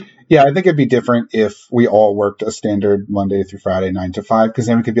completely open. Yeah, I think it'd be different if we all worked a standard Monday through Friday 9 to 5, because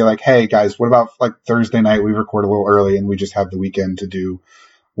then we could be like, hey guys, what about like Thursday night? We record a little early and we just have the weekend to do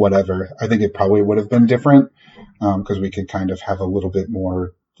whatever. I think it probably would have been different because we could kind of have a little bit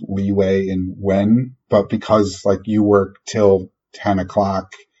more leeway in when. But because like you work till 10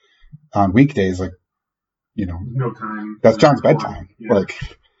 o'clock on weekdays, like no time. That's John's bedtime. Yeah. Like.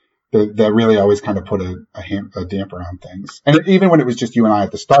 That really always kind of put a damper on things. And even when it was just you and I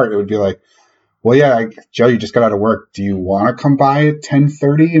at the start, it would be like, well, yeah, Joe, you just got out of work. Do you want to come by at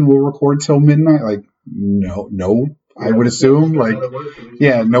 10:30 and we'll record till midnight? Like, no, I would assume. Like,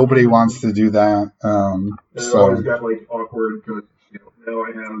 yeah, nobody wants to do that. So I always got like awkward because now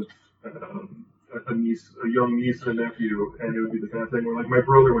I have a young niece and a nephew, and it would be the kind of thing where like my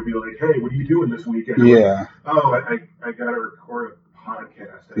brother would be like, hey, what are you doing this weekend? Yeah. Like, oh, I got to record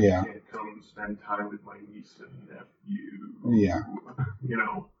podcast. I can't come spend time with my niece and nephew. Yeah.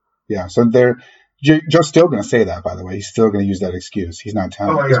 Yeah. So Joe's still going to say that, by the way. He's still going to use that excuse. He's not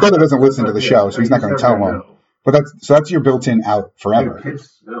telling. Oh, his brother doesn't listen to the show, so he's not going to tell him. But that's your built-in out forever. Kids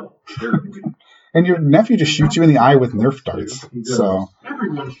smell. And your nephew just shoots you in the eye with Nerf darts. So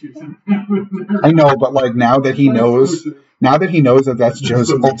everyone shoots him with Nerf. I know, but like now that he knows that that's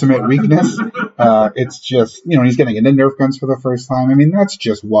Joe's ultimate weakness, it's just he's getting into Nerf guns for the first time. I mean, that's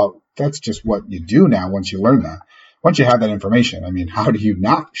just what you do now. Once you learn that, once you have that information, I mean, how do you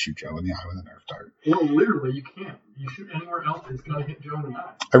not shoot Joe in the eye with a Nerf dart? Well, literally, you can't. You shoot anywhere else, it's gonna hit Joe in the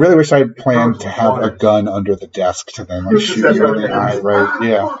eye. I really wish I had planned to have a gun under the desk to then like shoot you in the eye. Right?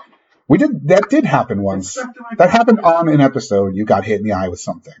 Yeah. That did happen once. That happened on an episode. You got hit in the eye with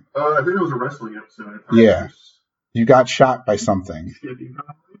something. I think it was a wrestling episode. Yeah. You got shot by something.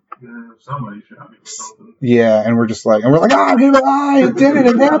 Somebody shot me with something. Yeah, and we're like, I'm hit in the eye. It did it.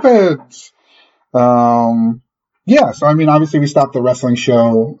 It happened. Yeah, so I mean, obviously we stopped the wrestling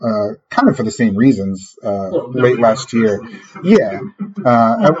show kind of for the same reasons late last year. Yeah.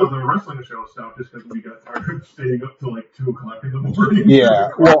 The wrestling show stopped just because we got tired of staying up till like 2 o'clock in the morning. Yeah.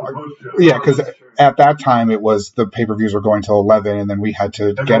 Well, yeah, because at that time, it was the pay-per-views were going till 11, and then we had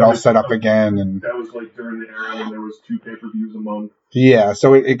to get all set up again. And that was like during the era when there was 2 pay-per-views a month. Yeah,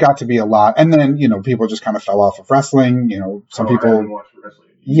 so it got to be a lot. And then, people just kind of fell off of wrestling. Some people... I haven't watched wrestling.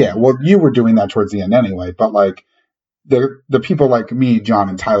 Yeah, well, you were doing that towards the end anyway, but like the people like me, John,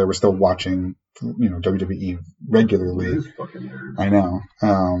 and Tyler were still watching, WWE regularly. I know.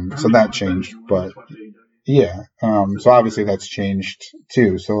 So that changed, but yeah. So obviously that's changed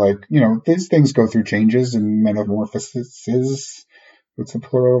too. So like, these things go through changes and metamorphoses. What's the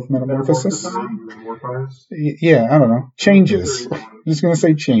plural of metamorphosis? Yeah, I don't know. Changes. I'm just going to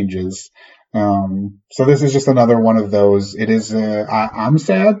say changes. So this is just another one of those. It is, I'm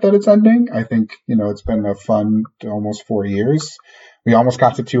sad that it's ending. I think, it's been a fun almost 4 years. We almost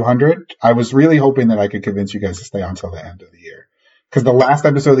got to 200. I was really hoping that I could convince you guys to stay on until the end of the year. Because the last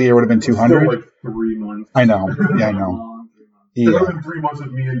episode of the year would have been 200. Still like 3 months. I know. Yeah, I know. Yeah. It would have been 3 months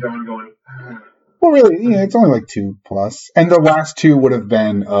of me and Don going, Well, really, yeah, it's only like 2+. And the last 2 would have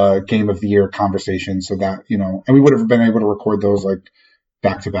been Game of the Year conversation. So that, and we would have been able to record those like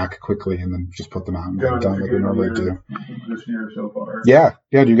back to back quickly and then just put them out and done like we normally do. This year so far. Yeah.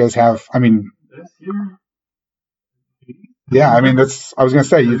 Do you guys have, This year? Yeah, I was going to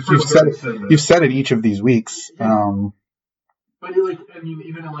say, you've said it each of these weeks. But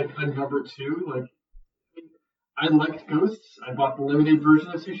even at like a number 2, I liked Ghosts. I bought the limited version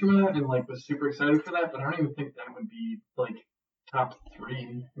of Tsushima and was super excited for that, but I don't even think that would be top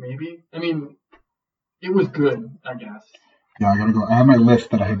 3, maybe. It was good, I guess. Yeah, I gotta go. I have my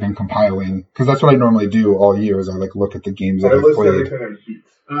list that I have been compiling because that's what I normally do all year. Is I look at the games that I've played.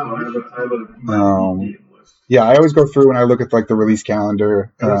 I have a game list. Yeah, I always go through and I look at the release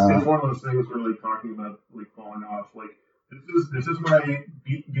calendar. It's one of those things where talking about falling off. This is my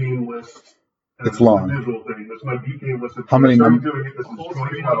beat game list. It's long. Visual thing. This is my beat game list. How many? I'm doing it. This is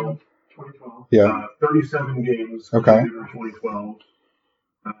 2012. 2012. Yeah. 37 games. Okay. In 2012.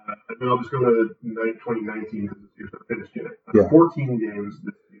 And then I'll just go to 2019 because it's not finished yet. Yeah. 14 games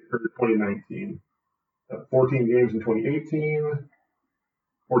this year, 2019. 14 games in 2018.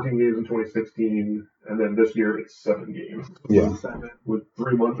 14 games in 2016. And then this year it's 7 games. Yeah. With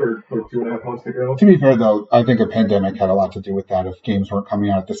 3 months or 2.5 months to go. To be fair, though, I think a pandemic had a lot to do with that. If games weren't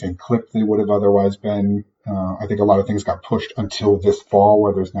coming out at the same clip they would have otherwise been, I think a lot of things got pushed until this fall,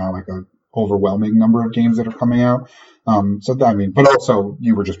 where there's now a overwhelming number of games that are coming out. But also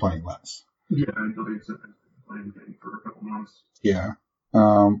you were just playing less. Yeah, I think it's playing for a couple months. Yeah. A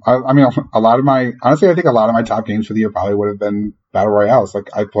lot of my top games for the year probably would have been Battle Royales.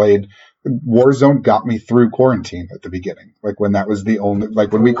 I played Warzone got me through quarantine at the beginning. When that was the only,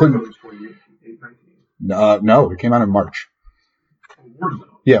 when we couldn't. No, it came out in March. Warzone?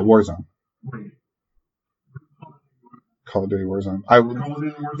 Yeah, Warzone. Wait. Call of Duty Warzone.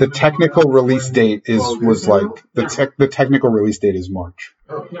 The technical release date the technical release date is March.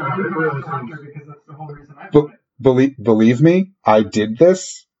 Oh, yeah, I didn't realize because that's the whole reason I played. Believe me, I did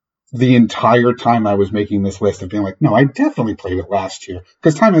this the entire time I was making this list of being no, I definitely played it last year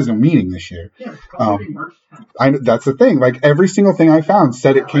because time has no meaning this year. Yeah, March 10th. That's the thing. Every single thing I found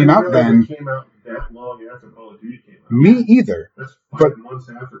said it came out then. It came out that long after Call of Duty came out. Me either. That's 5 months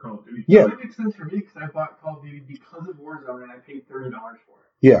after Call of Duty. Yeah. That makes sense for me because I bought Call of Duty because of Warzone and I paid $30 for it.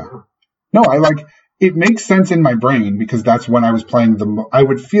 Yeah. No, it makes sense in my brain because that's when I was playing I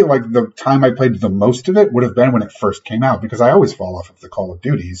would feel like the time I played the most of it would have been when it first came out because I always fall off of the Call of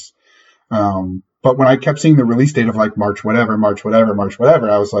Duties. But when I kept seeing the release date of March whatever,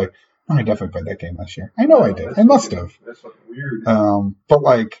 I was like, oh, I definitely played that game last year. I know I did. I must have. That's fucking weird. But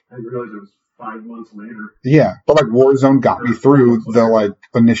I didn't realize it was 5 months later. Yeah, but Warzone got me through the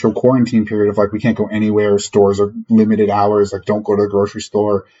initial quarantine period of we can't go anywhere, stores are limited hours, don't go to the grocery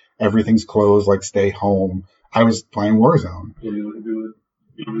store, everything's closed, stay home. I was playing Warzone. Yeah, you look good.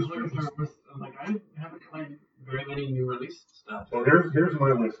 I haven't played very many new release stuff. Well, here's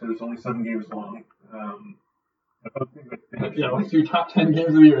my list, and it's only 7 games long. What's your top 10 games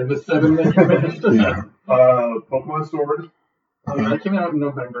of the year? The 7 that you finished? Yeah. Pokemon Sword. That came out in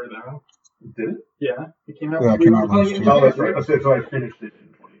November, though. Did it? Yeah, it came out. Yeah, it came out last year. Oh, that's right. So I finished it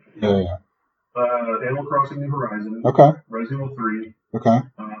in 2020. Yeah. Animal Crossing New Horizons. Okay. Resident Evil 3. Okay.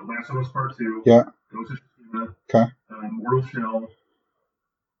 Last of Us Part 2. Yeah. Ghost of Tsushima. Okay. Mortal Shell.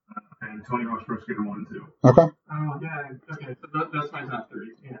 And Tony Hawk's Pro Skater 1 and 2. Okay. Oh, yeah. Okay, so that's my top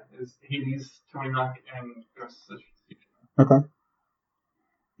 3. Yeah, it's Hades, Tony Hawk, and Ghost of Tsushima. Okay.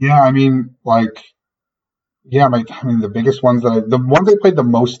 Yeah, the biggest ones the ones I played the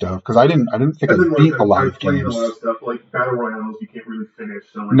most of, because I didn't think I beat a lot of games. A lot of stuff, Battle Royales, you can't really finish,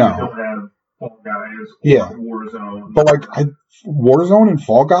 so no. you don't have Fall Guys, Yeah. Warzone. But like Warzone and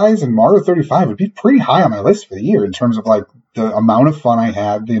Fall Guys and Mario 35 would be pretty high on my list for the year in terms of like the amount of fun I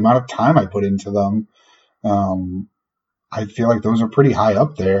had, the amount of time I put into them. I feel like those are pretty high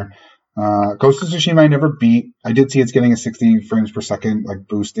up there. Ghost of Tsushima I never beat. I did see it's getting a 60 frames per second like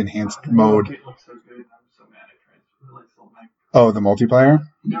boost enhanced mode. It looks so good. I'm so mad I transferred like so much. Oh, the multiplayer?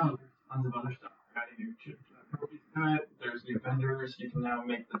 No, there's tons of other stuff. I got a new chip cut. There's new vendors. You can now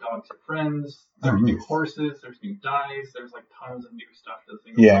make the dogs your friends. There's new horses. There's new dice. There's like tons of new stuff to the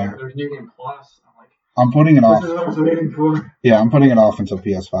single player. There's New Game Plus. I'm like, I'm putting it off. this is what I was waiting for. Yeah, I'm putting it off until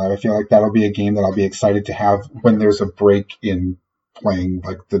PS5. I feel like that'll be a game that I'll be excited to have when there's a break in playing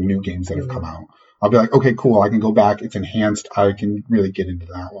like the new games that have come out. I'll be like, okay, cool. I can go back. It's enhanced. I can really get into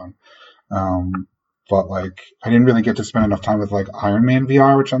that one. But like, I didn't really get to spend enough time with like Iron Man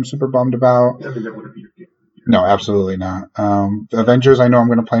VR, which I'm super bummed about. I think that would be your game. No, absolutely not. The Avengers, I know I'm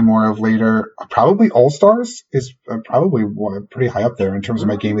going to play more of later. Probably All Stars is probably pretty high up there in terms of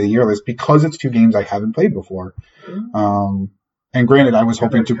my Game of the Year list because it's two games I haven't played before. And granted, I was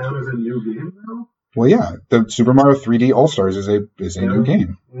hoping to. Count as a new game now? Well, yeah, the Super Mario 3D All Stars is a new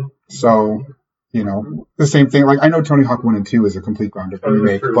game. So, you know, the same thing. Like I know Tony Hawk 1 and 2 is a complete ground up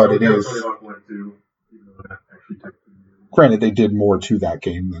remake, but it is. Tony Hawk 1 and 2, actually technically. Granted, they did more to that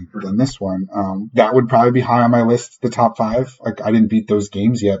game than this one. That would probably be high on my list, the top 5. Like, I didn't beat those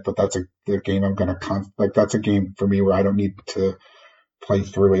games yet, but that's the game I'm going to that's a game for me where I don't need to play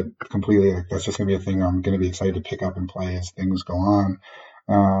through it completely. Like, that's just going to be a thing I'm going to be excited to pick up and play as things go on.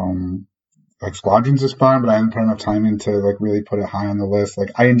 Like, Squadrons is fun, but I haven't put enough time in to, like, really put it high on the list.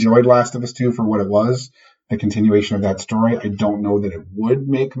 Like, I enjoyed Last of Us 2 for what it was, the continuation of that story. I don't know that it would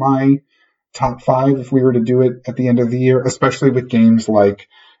make my top 5 if we were to do it at the end of the year, especially with games like,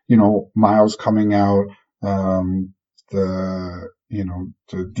 you know, Miles coming out, the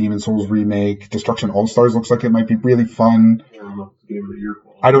Demon Souls remake, Destruction All-Stars looks like it might be really fun. Yeah, Game of the Year.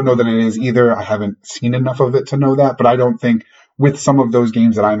 I don't know that it is either. I haven't seen enough of it to know that, but I don't think with some of those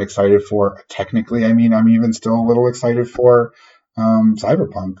games that I'm excited for, technically, I mean, I'm even still a little excited for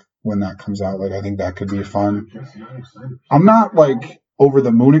Cyberpunk when that comes out. Like, I think that could be fun. I'm not like over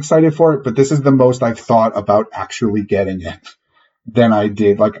the moon excited for it, but this is the most I've thought about actually getting it than I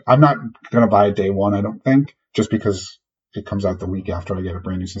did. Like, I'm not going to buy it day one, I don't think, just because it comes out the week after I get a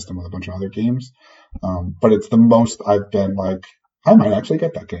brand new system with a bunch of other games. But it's the most I've been like, I might actually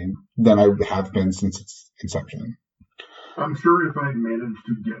get that game than I have been since its inception. I'm sure if I managed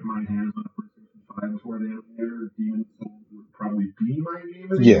to get my hands on a PlayStation 5 before the end of the year, Demon Souls would probably be my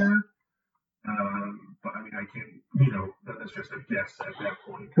game of the year. But I mean, I can't, that's just a guess at that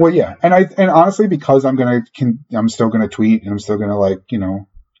point. Well, yeah, and honestly, because I'm still gonna tweet and I'm still gonna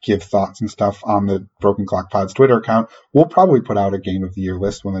give thoughts and stuff on the Broken Clock Pod's Twitter account. We'll probably put out a Game of the Year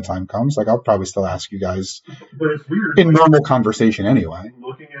list when the time comes. Like, I'll probably still ask you guys, but it's weird in normal conversation anyway.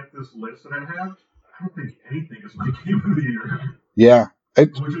 Looking at this list that I have, I don't think anything is my Game of the Year. Yeah,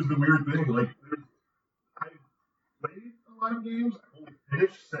 which is the weird thing. Like, I played a lot of games. I only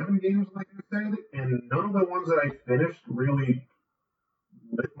finished 7 games, like I said, and none of the ones that I finished really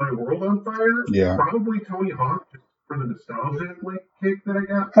lit my world on fire. Yeah. Probably Tony Hawk, just for the nostalgia kick that I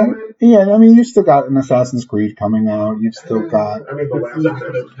got from it. Yeah, I mean, you've still got an Assassin's Creed coming out. You've still got. I mean, the last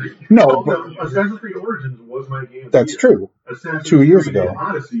Assassin's Creed. No, but Assassin's Creed Origins was my game. That's true. Assassin's 2 years Creed ago.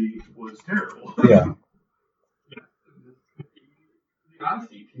 Odyssey was terrible. Yeah.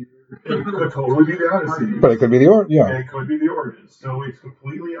 Odyssey. It could totally be the Odyssey. But it could be the Origins. And it could be the Origins. So it's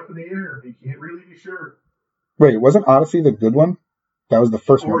completely up in the air. You can't really be sure. Wait, wasn't Odyssey the good one? That was the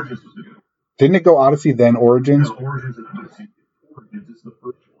first Origins one. was the good one. Didn't it go Odyssey then Origins? No, Origins and Odyssey. Origins is the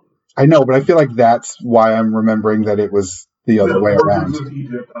first one. I know, but I feel like that's why I'm remembering that it was the other way around. Origins was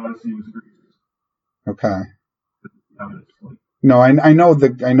Egypt, Odyssey was Greece. Okay. No, I know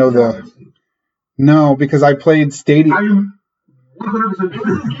the. No, because I played Stadia. I'm 100%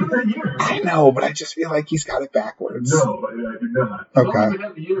 sure. I know, but I just feel like he's got it backwards. No, I do not. Okay.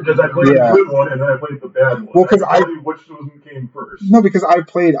 Because I played the good one and then I played the bad one. Well, because which one came first? No, because I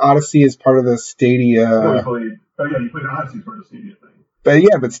played Odyssey as part of the Stadia. No, you played Odyssey as part of the Stadia thing.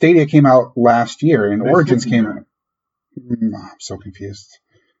 But Stadia came out last year and Origins came out. I'm so confused.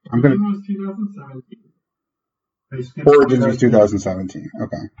 I'm gonna. Was 2017. Origins was 2017.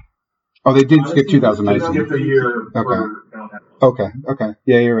 Okay. Oh, they did skip 2019. Skip the year. Okay.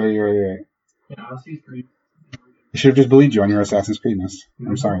 Yeah, you're right. Yeah, Odyssey's pretty. I should have just believed you on your Assassin's Creedness.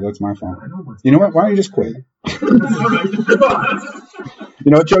 I'm sorry, that's my fault. You know what? Why don't you just quit? You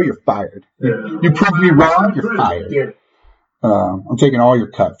know what, Joe? You're fired. Yeah. You proved me wrong. You're fired. I'm taking all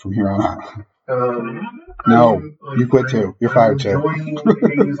your cut from here on out. No, you quit too. You're fired too. I'm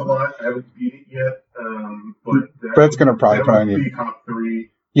enjoying Hades a lot. I haven't beat it yet, but that's going to probably put on your you. top 3.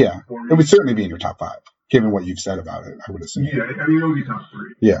 Yeah, it would certainly be in your top 5, given what you've said about it. I would assume. Yeah, I mean it would be top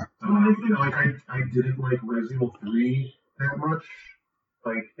 3. Yeah. I didn't like Resident Evil 3 that much.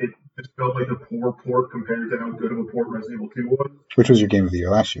 Like it just felt like a poor port compared to how good of a port Resident Evil 2 was. Which was your game of the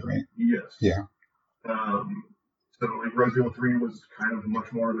year last year, right? Yes. Yeah. So like Resident Evil 3 was kind of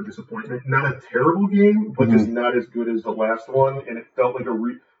much more of a disappointment. Not a terrible game, but just not as good as the last one. And it felt like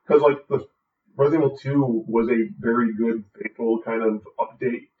because like the Resident Evil 2 was a very good, faithful kind of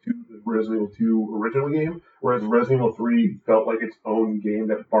update to the Resident Evil 2 original game, whereas Resident Evil 3 felt like its own game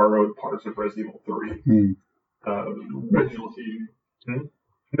that borrowed parts of Resident Evil 3. Resident Evil 2.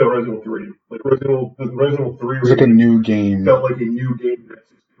 No, Resident Evil 3. Like Resident Evil 3 was like a new game. Felt like a new game that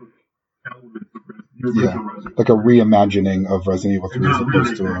just took elements of the original Resident Evil. Like a reimagining of Resident Evil 3 as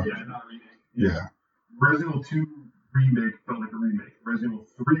opposed to not a remake. Resident Evil 2 remake felt like a remake. Resident Evil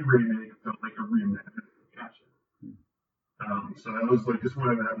 3 remake felt like a reimagining. Gotcha. So that was like just one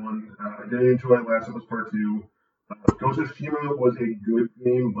of that one. I did enjoy Last of Us Part 2. Ghost of Tsushima was a good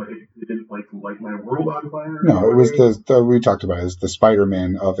game, but it didn't like light my world on fire. No, it was we talked about it as the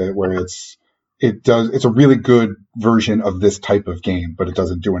Spider-Man of it, where it's a really good version of this type of game, but it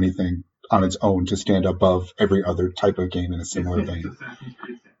doesn't do anything on its own to stand above every other type of game in a similar vein.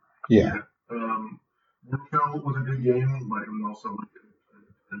 Yeah. Warfell was a good game, but it was also like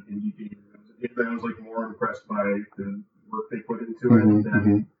an indie game. It was a game that I was like more impressed by the work they put into it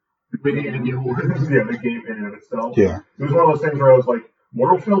than the game in and of itself. Yeah. It was one of those things where I was like,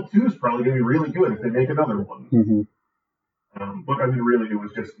 Mortal Shell 2 is probably going to be really good if they make another one. But I mean, really, it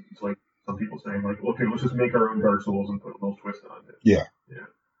was just like some people saying, like, okay, let's just make our own Dark Souls and put a little twist on it. Yeah.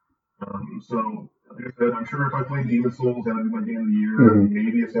 So, like I said, I'm sure if I play Demon Souls, that would be my game of the year.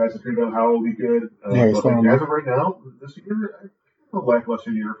 Maybe Assassin's Creed Valhalla will be good. But like, as of right now, this year, I a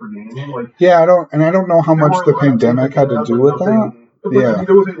lackluster year for gaming. Like, I don't know how much the pandemic had to do with that. But I mean,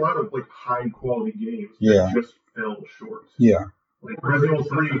 there was a lot of like high quality games that just fell short. Yeah. Like Resident Evil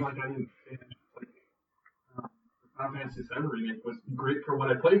 3. Final Fantasy VII remake was great for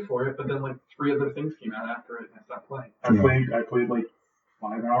what I played for it, but then like 3 other things came out after it and I stopped playing. I played like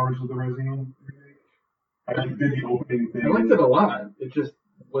 5 hours of the Resident Evil remake. I did the opening thing. I liked it a lot. It just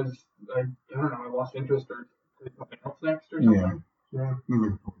was I don't know, I lost interest or did something else next or something. Yeah.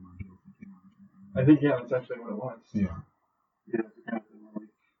 I think that's actually what it was. Yeah.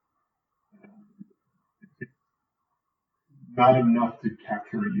 Not enough to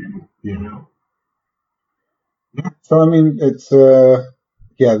capture you, you know. Yeah. So I mean, it's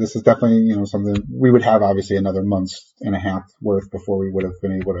this is definitely something we would have obviously another month and a half worth before we would have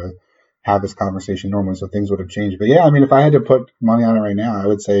been able to have this conversation normally. So things would have changed. But yeah, I mean, if I had to put money on it right now, I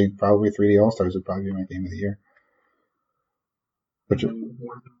would say probably 3D All Stars would probably be my game of the year. Which, I mean,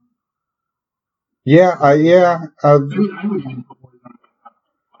 I would even put Warzone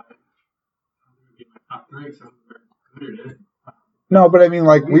top 3, so I'm very good at it. No, but I mean,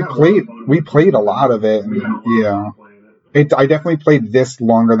 like we played a lot of it, and I definitely played this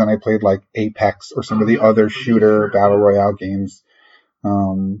longer than I played like Apex or some of the other shooter battle royale games.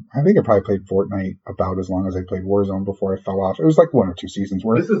 I think I probably played Fortnite about as long as I played Warzone before I fell off. It was like 1 or 2 seasons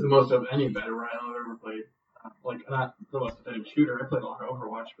worth. This is the most of any battle royale I've ever played. Like not the most of any shooter. I played a lot of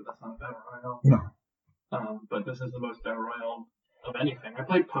Overwatch, but that's not a battle royale. No. But this is the most battle royale of anything. I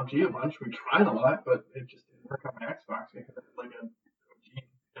played PUBG a bunch. We tried a lot, but it just didn't work on my Xbox because it's like a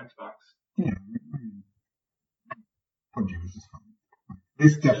Xbox. Yeah. PUBG was just fun.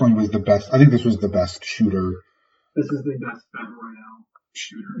 This definitely was the best. I think this was the best shooter. This is the best battle royale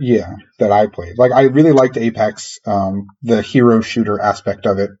shooter. Yeah, that I played. Like, I really liked Apex. The hero shooter aspect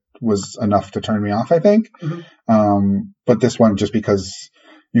of it was enough to turn me off, I think. But this one, just because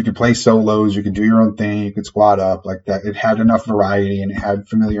you could play solos, you could do your own thing, you could squad up, like that. It had enough variety and it had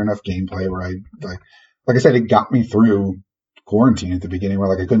familiar enough gameplay where like I said, it got me through quarantine at the beginning where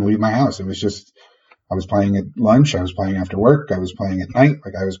like I couldn't leave my house. It was just, I was playing at lunch, I was playing after work, I was playing at night,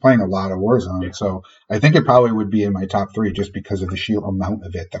 like I was playing a lot of Warzone. Yeah. So I think it probably would be in my top 3 just because of the sheer amount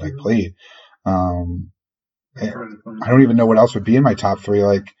of it that I played. I don't even know what else would be in my top 3.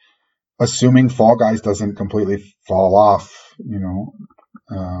 Like, assuming Fall Guys doesn't completely fall off,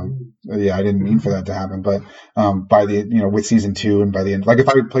 I didn't mean for that to happen, but by the with season 2 and by the end, like if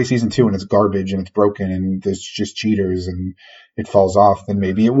I would play season 2 and it's garbage and it's broken and there's just cheaters and it falls off, then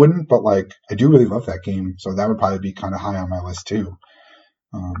maybe it wouldn't. But like I do really love that game, so that would probably be kind of high on my list too.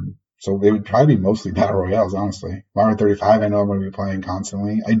 So it would probably be mostly battle royales, honestly. Mario 35, I know I'm going to be playing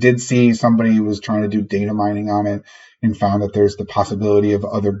constantly. I did see somebody who was trying to do data mining on it and found that there's the possibility of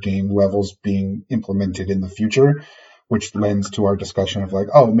other game levels being implemented in the future, which lends to our discussion of like,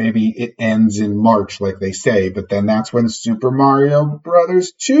 oh, maybe it ends in March, like they say, but then that's when Super Mario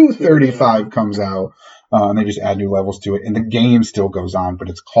Brothers 235 comes out, and they just add new levels to it, and the game still goes on, but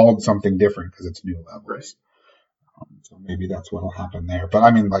it's called something different because it's new levels. Right. So maybe that's what'll happen there. But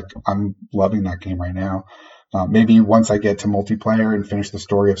I mean, like, I'm loving that game right now. Maybe once I get to multiplayer and finish the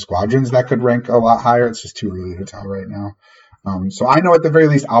story of Squadrons, that could rank a lot higher. It's just too early to tell right now. So I know at the very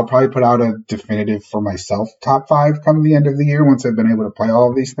least I'll probably put out a definitive for myself top 5 come the end of the year once I've been able to play all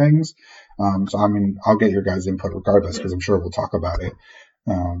of these things. So I mean, I'll get your guys' input regardless because I'm sure we'll talk about it.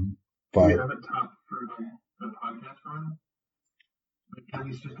 But do you have a top for the podcast run? Like at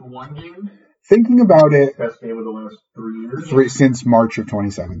least just one game? Thinking about it, Best game of the last 3 years. Since March of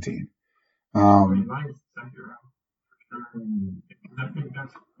 2017. Mine's Sekiro. I think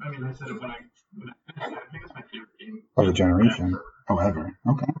that's. I mean, I said it when I finished it. I think it's my favorite game Of the generation. ever. However,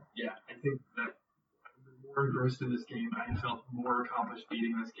 okay. Yeah, I think that I've been more engrossed in this game. I felt more accomplished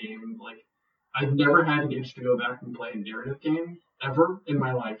beating this game. Like, I've never had an itch to go back and play a narrative game ever in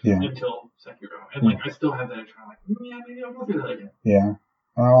my life until Sekiro. And like, I still have that itch. I'm like, yeah, maybe I'll go through that again. Yeah.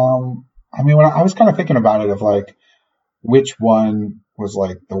 I mean, when I was kind of thinking about it of like, which one was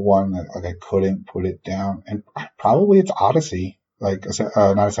like the one that like I couldn't put it down, and probably it's Odyssey, like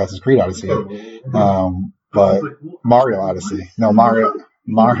not Assassin's Creed Odyssey, but Mario Odyssey. No, Mario.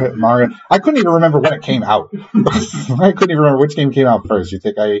 I couldn't even remember when it came out. I couldn't even remember which game came out first. You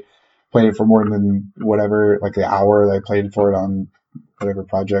think I played it for more than whatever, like the hour that I played for it on whatever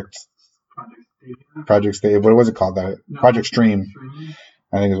Project State. What was it called? Project Stream.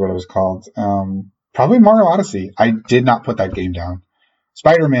 I think is what it was called. Probably Mario Odyssey. I did not put that game down.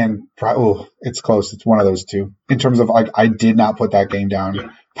 Spider-Man, it's close. It's one of those two. In terms of, like, I did not put that game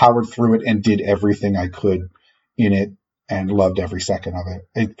down. Powered through it and did everything I could in it and loved every second of it.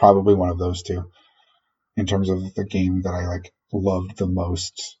 It's probably one of those two. In terms of the game that I, like, loved the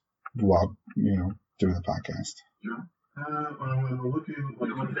most while, doing the podcast. I'm looking,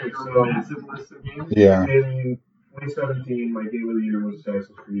 Massive list of games. Yeah. In 2017, my game of the year was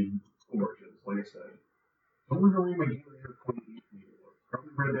Assassin's Creed Origins, like I said. I don't remember my game of the year 2018 was.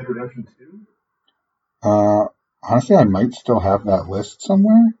 Probably Red Dead Redemption 2. Honestly, I might still have that list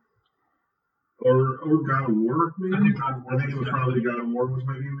somewhere. Or God of War, maybe? I think God of War. I think it was probably God of War was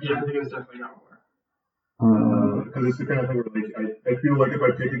my game of the year. Yeah, I think it was definitely God of War. Because it's the kind of thing where, like, I feel like if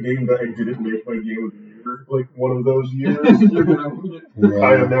I pick a game that I didn't make my game of the year, like, one of those years,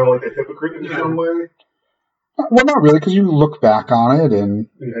 I am now, like, a hypocrite in some way. Well, not really, because you look back on it and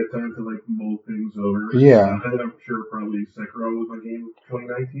you had time to, like, mull things over. Yeah. And then I'm sure probably Sekiro was my game of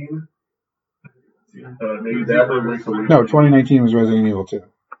 2019. Yeah. Maybe that or Link's Awakening. No, 2019 was Resident Evil 2.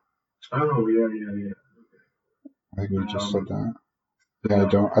 Oh, yeah. I think we just said that. Yeah, I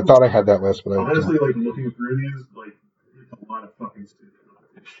don't. I thought I had that list, but I honestly, don't. like, looking through these, like, it's a lot of fucking stupid.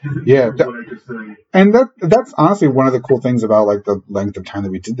 Yeah, what I could say. And that's honestly one of the cool things about, like, the length of time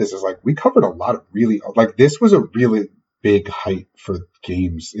that we did this is, like, we covered a lot of really, like, this was a really big height for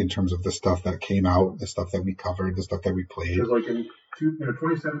games in terms of the stuff that came out, the stuff that we covered, the stuff that we played. Because, like, in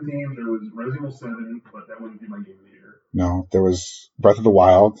 2017, there was Resident Evil 7, but that wouldn't be my game of the year. No, there was Breath of the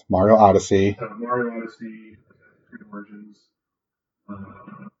Wild, Mario Odyssey. Mario Odyssey, Creed Origins.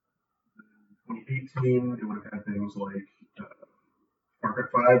 2018, it would have had things like Far Cry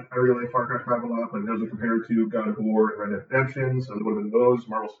 5. I really like Far Cry 5 a lot, but those are compared to God of War and Red Dead Redemption, so it would have been those.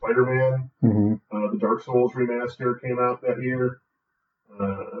 Marvel Spider-Man. Mm-hmm. The Dark Souls remaster came out that year.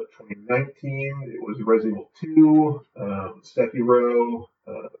 2019, it was Resident Evil 2, Sekiro,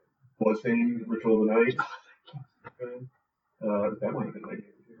 Bloodstained, Ritual of the Night. That might have been my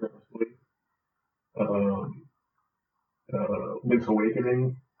game, honestly. Link's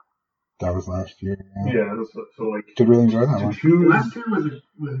Awakening. That was last year. Yeah, so like. Did really enjoy that one. Last year was a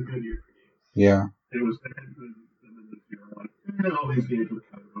good year for games. Yeah. It was good, and then this year, I'm like, all these games were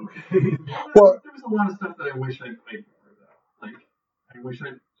kind of okay. Well, there was a lot of stuff that I wish I played more though. Like, I wish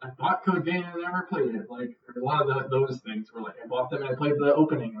I bought Code Vein and I never played it. Like, there's a lot of those things where, like, I bought them and I played the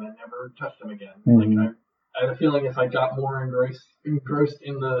opening and I never touched them again. Mm-hmm. Like, I had a feeling if I got more engrossed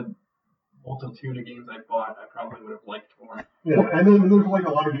in the multitude of games I bought, I probably would have liked more. Yeah, and then there's like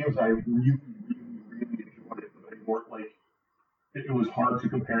a lot of games I really enjoyed, but they weren't like, it was hard to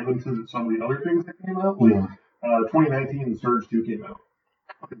compare them to some of the other things that came out. Like, 2019, Surge 2 came out.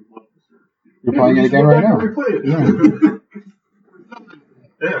 I fucking love the Surge 2. You're playing it again right now. I played it.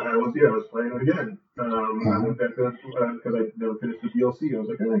 Yeah, I was playing it again. I went back to because I never finished the DLC. I was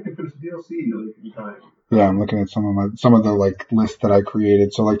like, I can finish the DLC like in time. Yeah, I'm looking at some of the like lists that I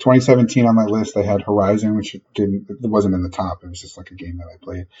created. So like 2017 on my list, I had Horizon, which it wasn't in the top. It was just like a game that I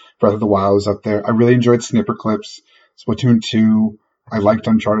played. Breath of the Wild was up there. I really enjoyed Snipper Clips, Splatoon 2. I liked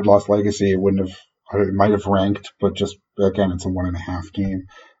Uncharted Lost Legacy. It might have ranked, but just again, it's a 1.5 game.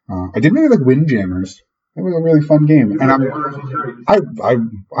 I did really like Windjammers. It was a really fun game, and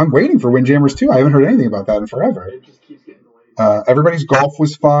I'm waiting for Windjammers 2. I haven't heard anything about that in forever. It just keeps getting delayed. Everybody's Golf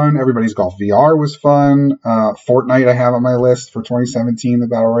was fun. Everybody's Golf VR was fun. Fortnite I have on my list for 2017, the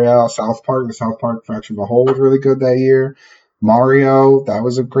Battle Royale. The South Park Fractured the Whole was really good that year. Mario, that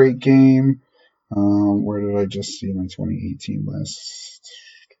was a great game. Where did I just see my 2018 list?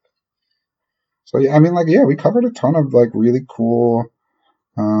 So yeah, I mean, we covered a ton of like really cool.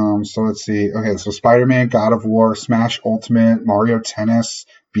 So let's see. Okay, so Spider-Man, God of War, Smash Ultimate, Mario Tennis,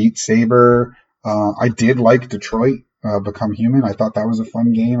 Beat Saber. I did like Detroit, Become Human. I thought that was a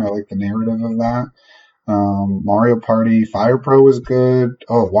fun game. I liked the narrative of that. Mario Party, Fire Pro was good.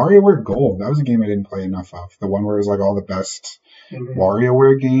 Oh, WarioWare Gold. That was a game I didn't play enough of. The one where it was like all the best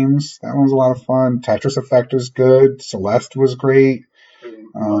WarioWare games. That one was a lot of fun. Tetris Effect was good. Celeste was great.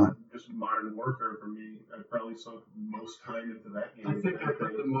 Just Modern Warfare for me. I probably sunk most time into that game. I think I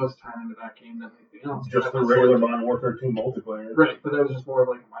put the most time into that game than anything else. Just the regular Modern Warfare 2 multiplayer. Right, but that was just more of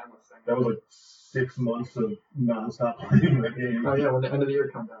like a mindless thing. That was like 6 months of non-stop playing that game. Oh yeah, when the end of the year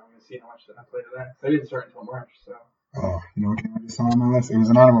comes out, I'm gonna see how much I played of that. I didn't start until March, so. Oh, you know what game I just saw on my list? It was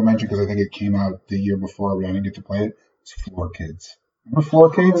an honorable mention because I think it came out the year before, but I didn't get to play it. It's Floor Kids. Remember Floor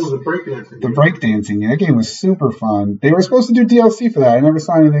Kids? Oh, the breakdancing. The breakdancing. That game was super fun. They were supposed to do DLC for that. I never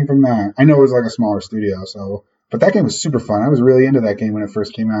saw anything from that. I know it was like a smaller studio, but that game was super fun. I was really into that game when it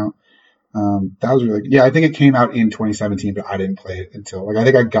first came out. That was really, I think it came out in 2017, but I didn't play it until, I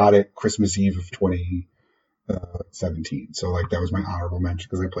think I got it Christmas Eve of 2017. So, that was my honorable mention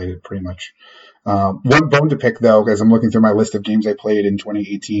because I played it pretty much. One bone to pick, though, as I'm looking through my list of games I played in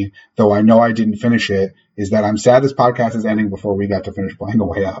 2018, though I know I didn't finish it, is that I'm sad this podcast is ending before we got to finish playing A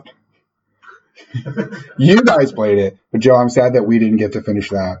Way Out. You guys played it, but Joe, I'm sad that we didn't get to finish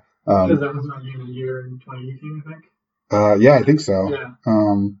that. Because that was my game of the year in 2018, I think. Yeah, I think so. Yeah.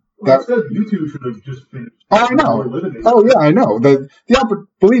 I said you two should have just finished. Oh, I know. Oh, yeah, I know.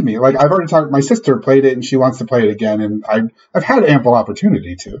 Believe me, I've already talked. My sister played it and she wants to play it again, and I've had ample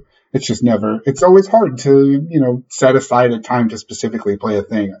opportunity to. It's just never. It's always hard to set aside a time to specifically play a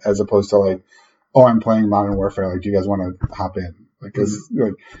thing as opposed to I'm playing Modern Warfare. Do you guys want to hop in? Because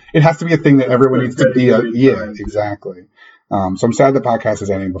it has to be a thing that everyone needs to be. Exactly. So I'm sad the podcast is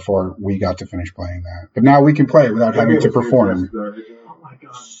ending before we got to finish playing that. But now we can play it without having to perform. Oh my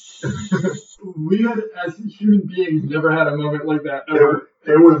god. We had, as human beings, never had a moment like that ever.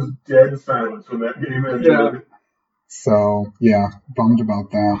 It was dead silence when that game ended. Yeah. So, bummed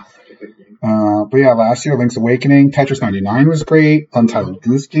about that. But last year, Link's Awakening, Tetris 99 was great. Untitled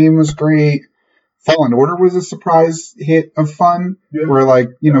Goose Game was great. Fallen Order was a surprise hit of fun, where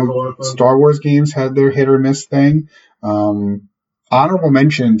Star Wars games had their hit or miss thing. Honorable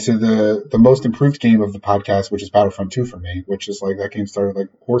mention to the most improved game of the podcast, which is Battlefront 2 for me, which is that game started like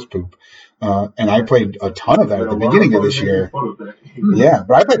horse poop. And I played a ton of that at the beginning of this year. Yeah,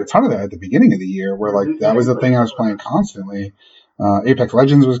 but I played a ton of that at the beginning of the year where that was the thing I was playing constantly. Apex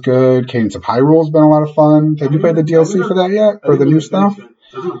Legends was good. Cadence of Hyrule has been a lot of fun. Have you played the DLC for that yet? For the new stuff?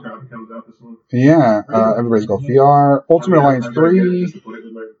 Yeah, Everybody's Golf VR. Ultimate Alliance 3. I'm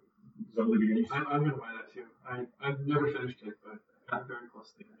going to buy that too. I've never finished it, but I'm very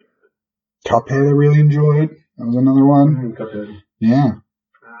close to it. Cuphead I really enjoyed. That was another one. Cuphead. Yeah.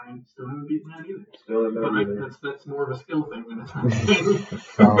 I still haven't beaten that either. That's more of a skill thing than a time thing.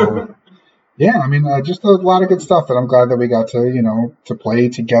 So, just a lot of good stuff that I'm glad that we got to, to play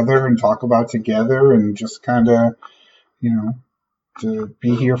together and talk about together and just kind of, to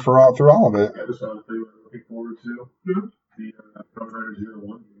be here through all of it. I just saw the thing I'm looking forward to. The Tomb Raider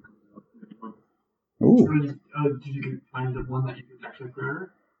 01. Ooh. Did you find the one that you could actually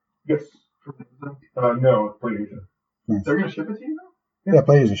pre-order? Yes. No, PlayStation. Nice. They're going to ship it to you now? Yeah,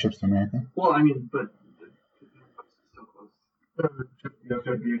 PlayStation ships to America. Well, I mean, but it's so close. You have to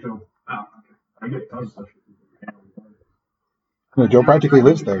have DHL. Oh, okay. I get tons of stuff. No, Joe practically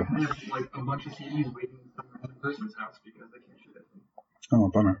lives there. I have a bunch of CDs waiting in some person's house because they can't ship it. Oh,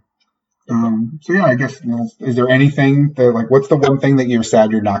 bummer. I guess, is there anything that, what's the one thing that you're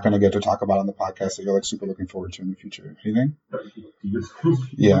sad you're not going to get to talk about on the podcast that you're, super looking forward to in the future? Anything?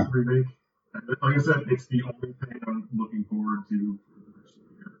 Yeah. Remake. Like I said, it's the only thing I'm looking forward to for the rest of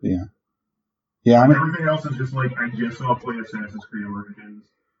the year. Yeah. Everything else is just I just saw play Assassin's Creed Origins.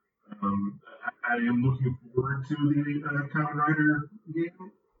 I am looking forward to the Kamen Rider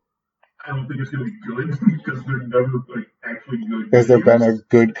game. I don't think it's going to be good because they're never actually good. Has there been a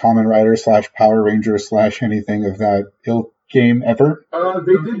good Kamen Rider / Power Ranger / anything of that ilk game ever? They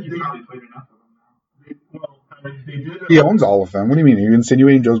did. They probably played enough of them now. They did. He owns all of them. What do you mean? Are you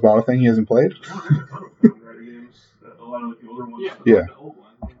insinuating Joe's Bottle thing he hasn't played? There's a ton of Kamen Rider games. A lot of the older ones. Yeah. The old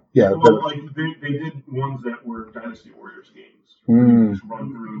ones. Yeah. Well, they did ones that were Dynasty Warriors games. You just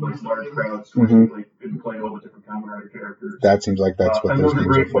run through large crowds and play all the different Kamen Rider characters. That seems like that's what those games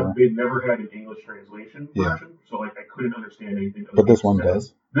are for. They never had an English translation version, so I couldn't understand anything. But this one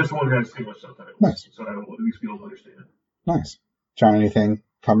does. This one has English subtitles, nice. So I will at least be able to understand it. Nice. John, anything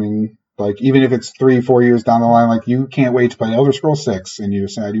coming? Even if it's 3-4 years down the line, you can't wait to play Elder Scrolls 6, and you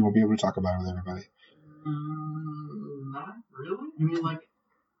decide you won't be able to talk about it with everybody. Not really. You mean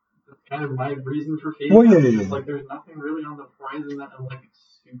that's kind of my reason for fading? Well, yeah. There's nothing really on the horizon that I'm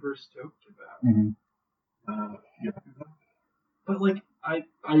super stoked about. Mm-hmm. But I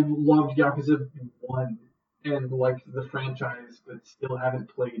loved Yakuza 1 and the franchise, but still haven't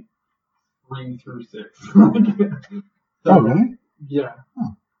played 3 through 6. Oh really? Yeah.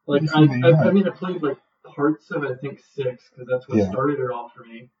 Oh. I played parts of I think 6 because that's what started it all for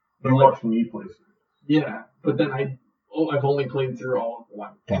me. You watched me play 6. Yeah, but then I've only played through all of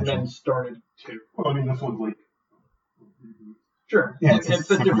 1 and then started 2. Well, this one's sure. Yeah, it's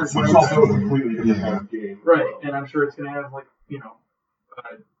a different. It's also a completely different game. Right, and I'm sure it's going to have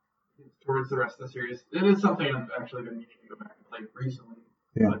towards the rest of the series. It is something I've actually been meaning to go back and play recently.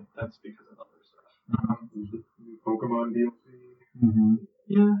 Yeah. But that's because of other stuff. Pokemon DLC. Mm-hmm.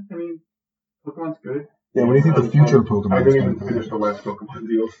 Yeah, Pokemon's good. Yeah, what do you think the future of Pokemon I is didn't going even to be? finish the last Pokemon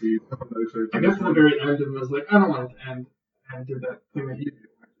DLC. I got to the very end and was like, I don't want it to end. And did that thing that you do.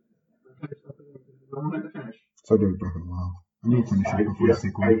 I don't want it to finish. So I did Breath of the Wild. I'm going to finish it before the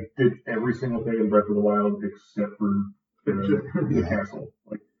sequel. I did every single thing in Breath of the Wild except for the castle.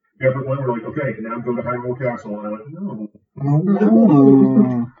 Every one were okay, now go to Hyrule Castle. And I went, no.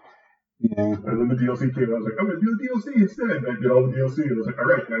 Yeah. And then the DLC came, and I was like, I'm going to do the DLC instead. And I did all the DLC, and I was like, all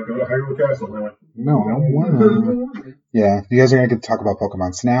right, now go to Hyrule Castle. And I went, no, I don't want to. Yeah, you guys are going to get to talk about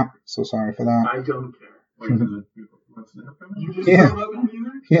Pokemon Snap. So sorry for that. I don't care. There's a new Pokemon Snap coming? You just know about that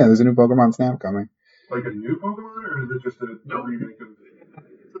either? Yeah, there's a new Pokemon Snap coming. A new Pokemon, or is it just a remake of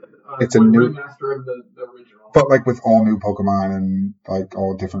it's a new remaster of the original. But with all new Pokemon and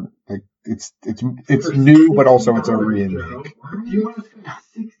all different it's new, but also it's a remake. Do you want to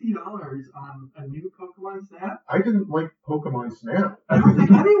spend $60 on a new Pokemon Snap? I didn't like Pokemon Snap. I don't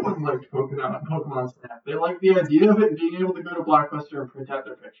think anyone liked Pokemon Snap. They liked the idea of it and being able to go to Blockbuster and print out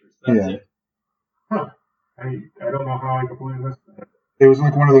their pictures. That's it. Huh. I don't know how I completely missed that. It was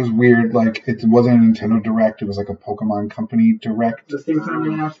one of those weird, it wasn't a Nintendo Direct, it was a Pokemon Company Direct. The same time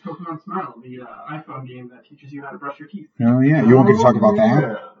we announced Pokemon Smile, the iPhone game that teaches you how to brush your teeth. Oh, yeah. You won't get to talk about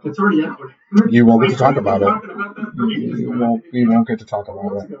that? It's already out. You won't get to talk about it. You won't get to talk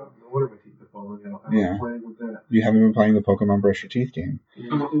about it. Yeah. You haven't been playing the Pokemon Brush Your Teeth game.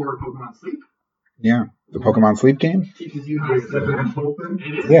 Or Pokemon Sleep. Yeah. The Pokemon Sleep game? Teaches you how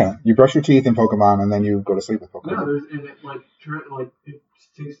to Yeah. You brush your teeth in Pokemon and then you go to sleep with Pokemon. No, there's it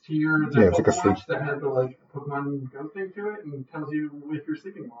sticks to your it's like a sleep. watch that has the Pokemon Go thing to it and tells you if you're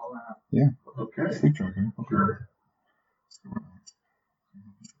sleeping well or not. Yeah. Okay. Sleep tracker. Okay. Sure.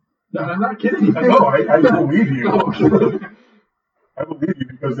 No, I'm not kidding you. No, I believe you. Oh. I believe you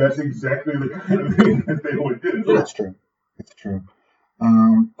because that's exactly the kind of thing that they would do. Yeah, it's true. It's true.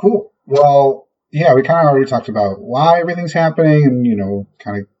 Cool. Well, yeah, we kind of already talked about why everything's happening and,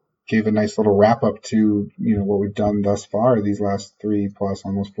 kind of gave a nice little wrap up to, what we've done thus far these last 3+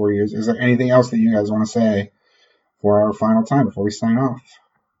 almost 4 years. Is there anything else that you guys want to say for our final time before we sign off?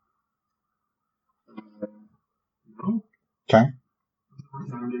 No. Okay.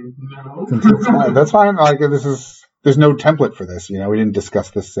 No. That's fine. There's no template for this. We didn't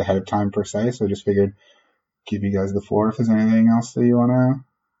discuss this ahead of time per se, so I just figured give you guys the floor if there's anything else that you want to.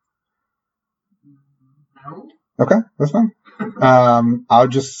 No. Okay, that's fine. I'll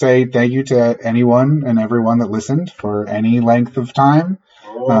just say thank you to anyone and everyone that listened for any length of time.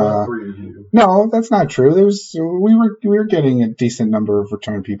 No, that's not true. We were getting a decent number of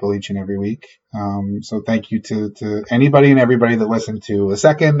return people each and every week. So thank you to anybody and everybody that listened to a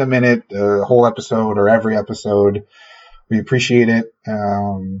second, a minute, a whole episode, or every episode. We appreciate it.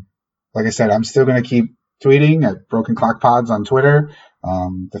 Like I said, I'm still going to keep tweeting at Broken Clock Pods on Twitter.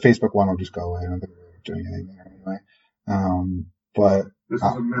 The Facebook one will just go away. I don't think we're doing anything there anyway. But this is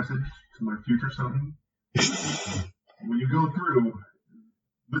a message to my future son. When you go through,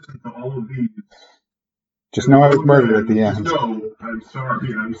 listen to all of these Just know I was murdered at the end. No, I'm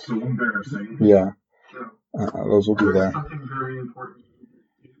sorry. I'm so embarrassing. Yeah. No. Those will be There's there. something very important you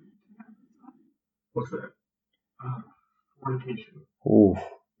need to do. What's that? Fornication. Ooh.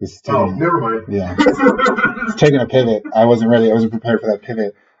 This is Oh, taking, never mind. yeah. It's taking a pivot. I wasn't ready. I wasn't prepared for that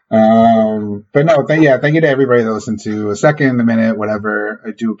pivot. But no, thank you to everybody that listened to a second, a minute, whatever.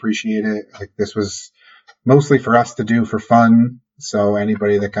 I do appreciate it. Like, this was mostly for us to do for fun. So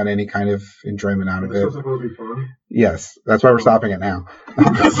anybody that got any kind of enjoyment out of This it. was supposed to be fun. Yes, that's why we're stopping it now.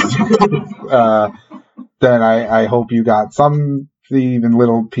 Then I hope you got some even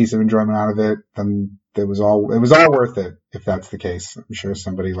little piece of enjoyment out of it. Then it was all worth it, if that's the case. I'm sure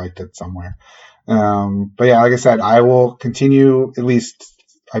somebody liked it somewhere. But yeah, like I said, I will continue, at least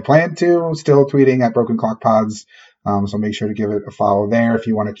I plan to, still tweeting at Broken Clock Pods. So make sure to give it a follow there if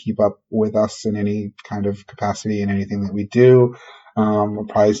you want to keep up with us in any kind of capacity in anything that we do. We'll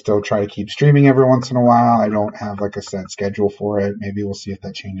probably still try to keep streaming every once in a while. I don't have like a set schedule for it. Maybe we'll see if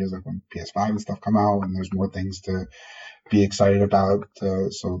that changes, like when PS5 and stuff come out and there's more things to be excited about.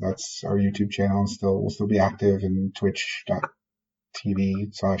 So that's our YouTube channel. Will still be active, in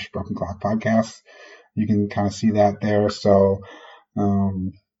twitch.tv/Broken Clock Podcast. You can kind of see that there. So,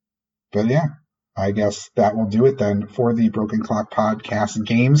 but yeah, I guess that will do it then for the Broken Clock Podcast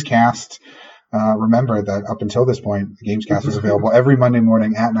Gamescast. Remember that up until this point, the Gamescast is available every Monday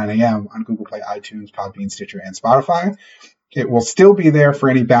morning at 9 a.m. on Google Play, iTunes, Podbean, Stitcher, and Spotify. It will still be there for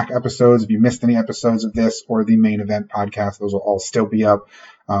any back episodes. If you missed any episodes of this or the main event podcast, those will all still be up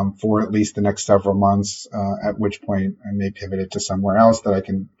for at least the next several months, at which point I may pivot it to somewhere else that I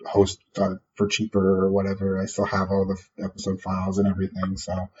can host for cheaper or whatever. I still have all the episode files and everything,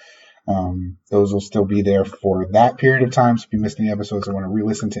 so those will still be there for that period of time. So if you missed any episodes or want to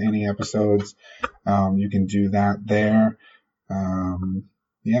re-listen to any episodes, you can do that there.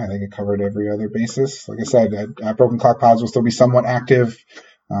 Yeah, I think it covered every other basis. Like I said, at Broken Clock Pods will still be somewhat active,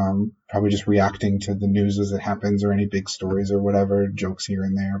 probably just reacting to the news as it happens or any big stories or whatever, jokes here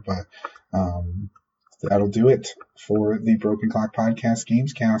and there. But that'll do it for the Broken Clock Podcast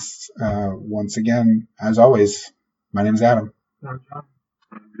Gamescast. Once again, as always, my name is Adam.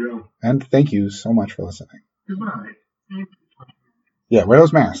 Yeah. And thank you so much for listening. Goodbye. Yeah, wear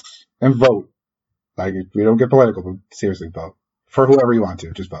those masks and vote. Like, we don't get political, but seriously, vote. For whoever you want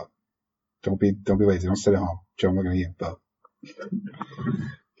to, just vote. Don't be lazy. Don't sit at home. Joe, I'm looking at you. Vote.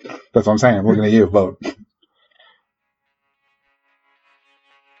 That's what I'm saying. I'm looking at you. Vote.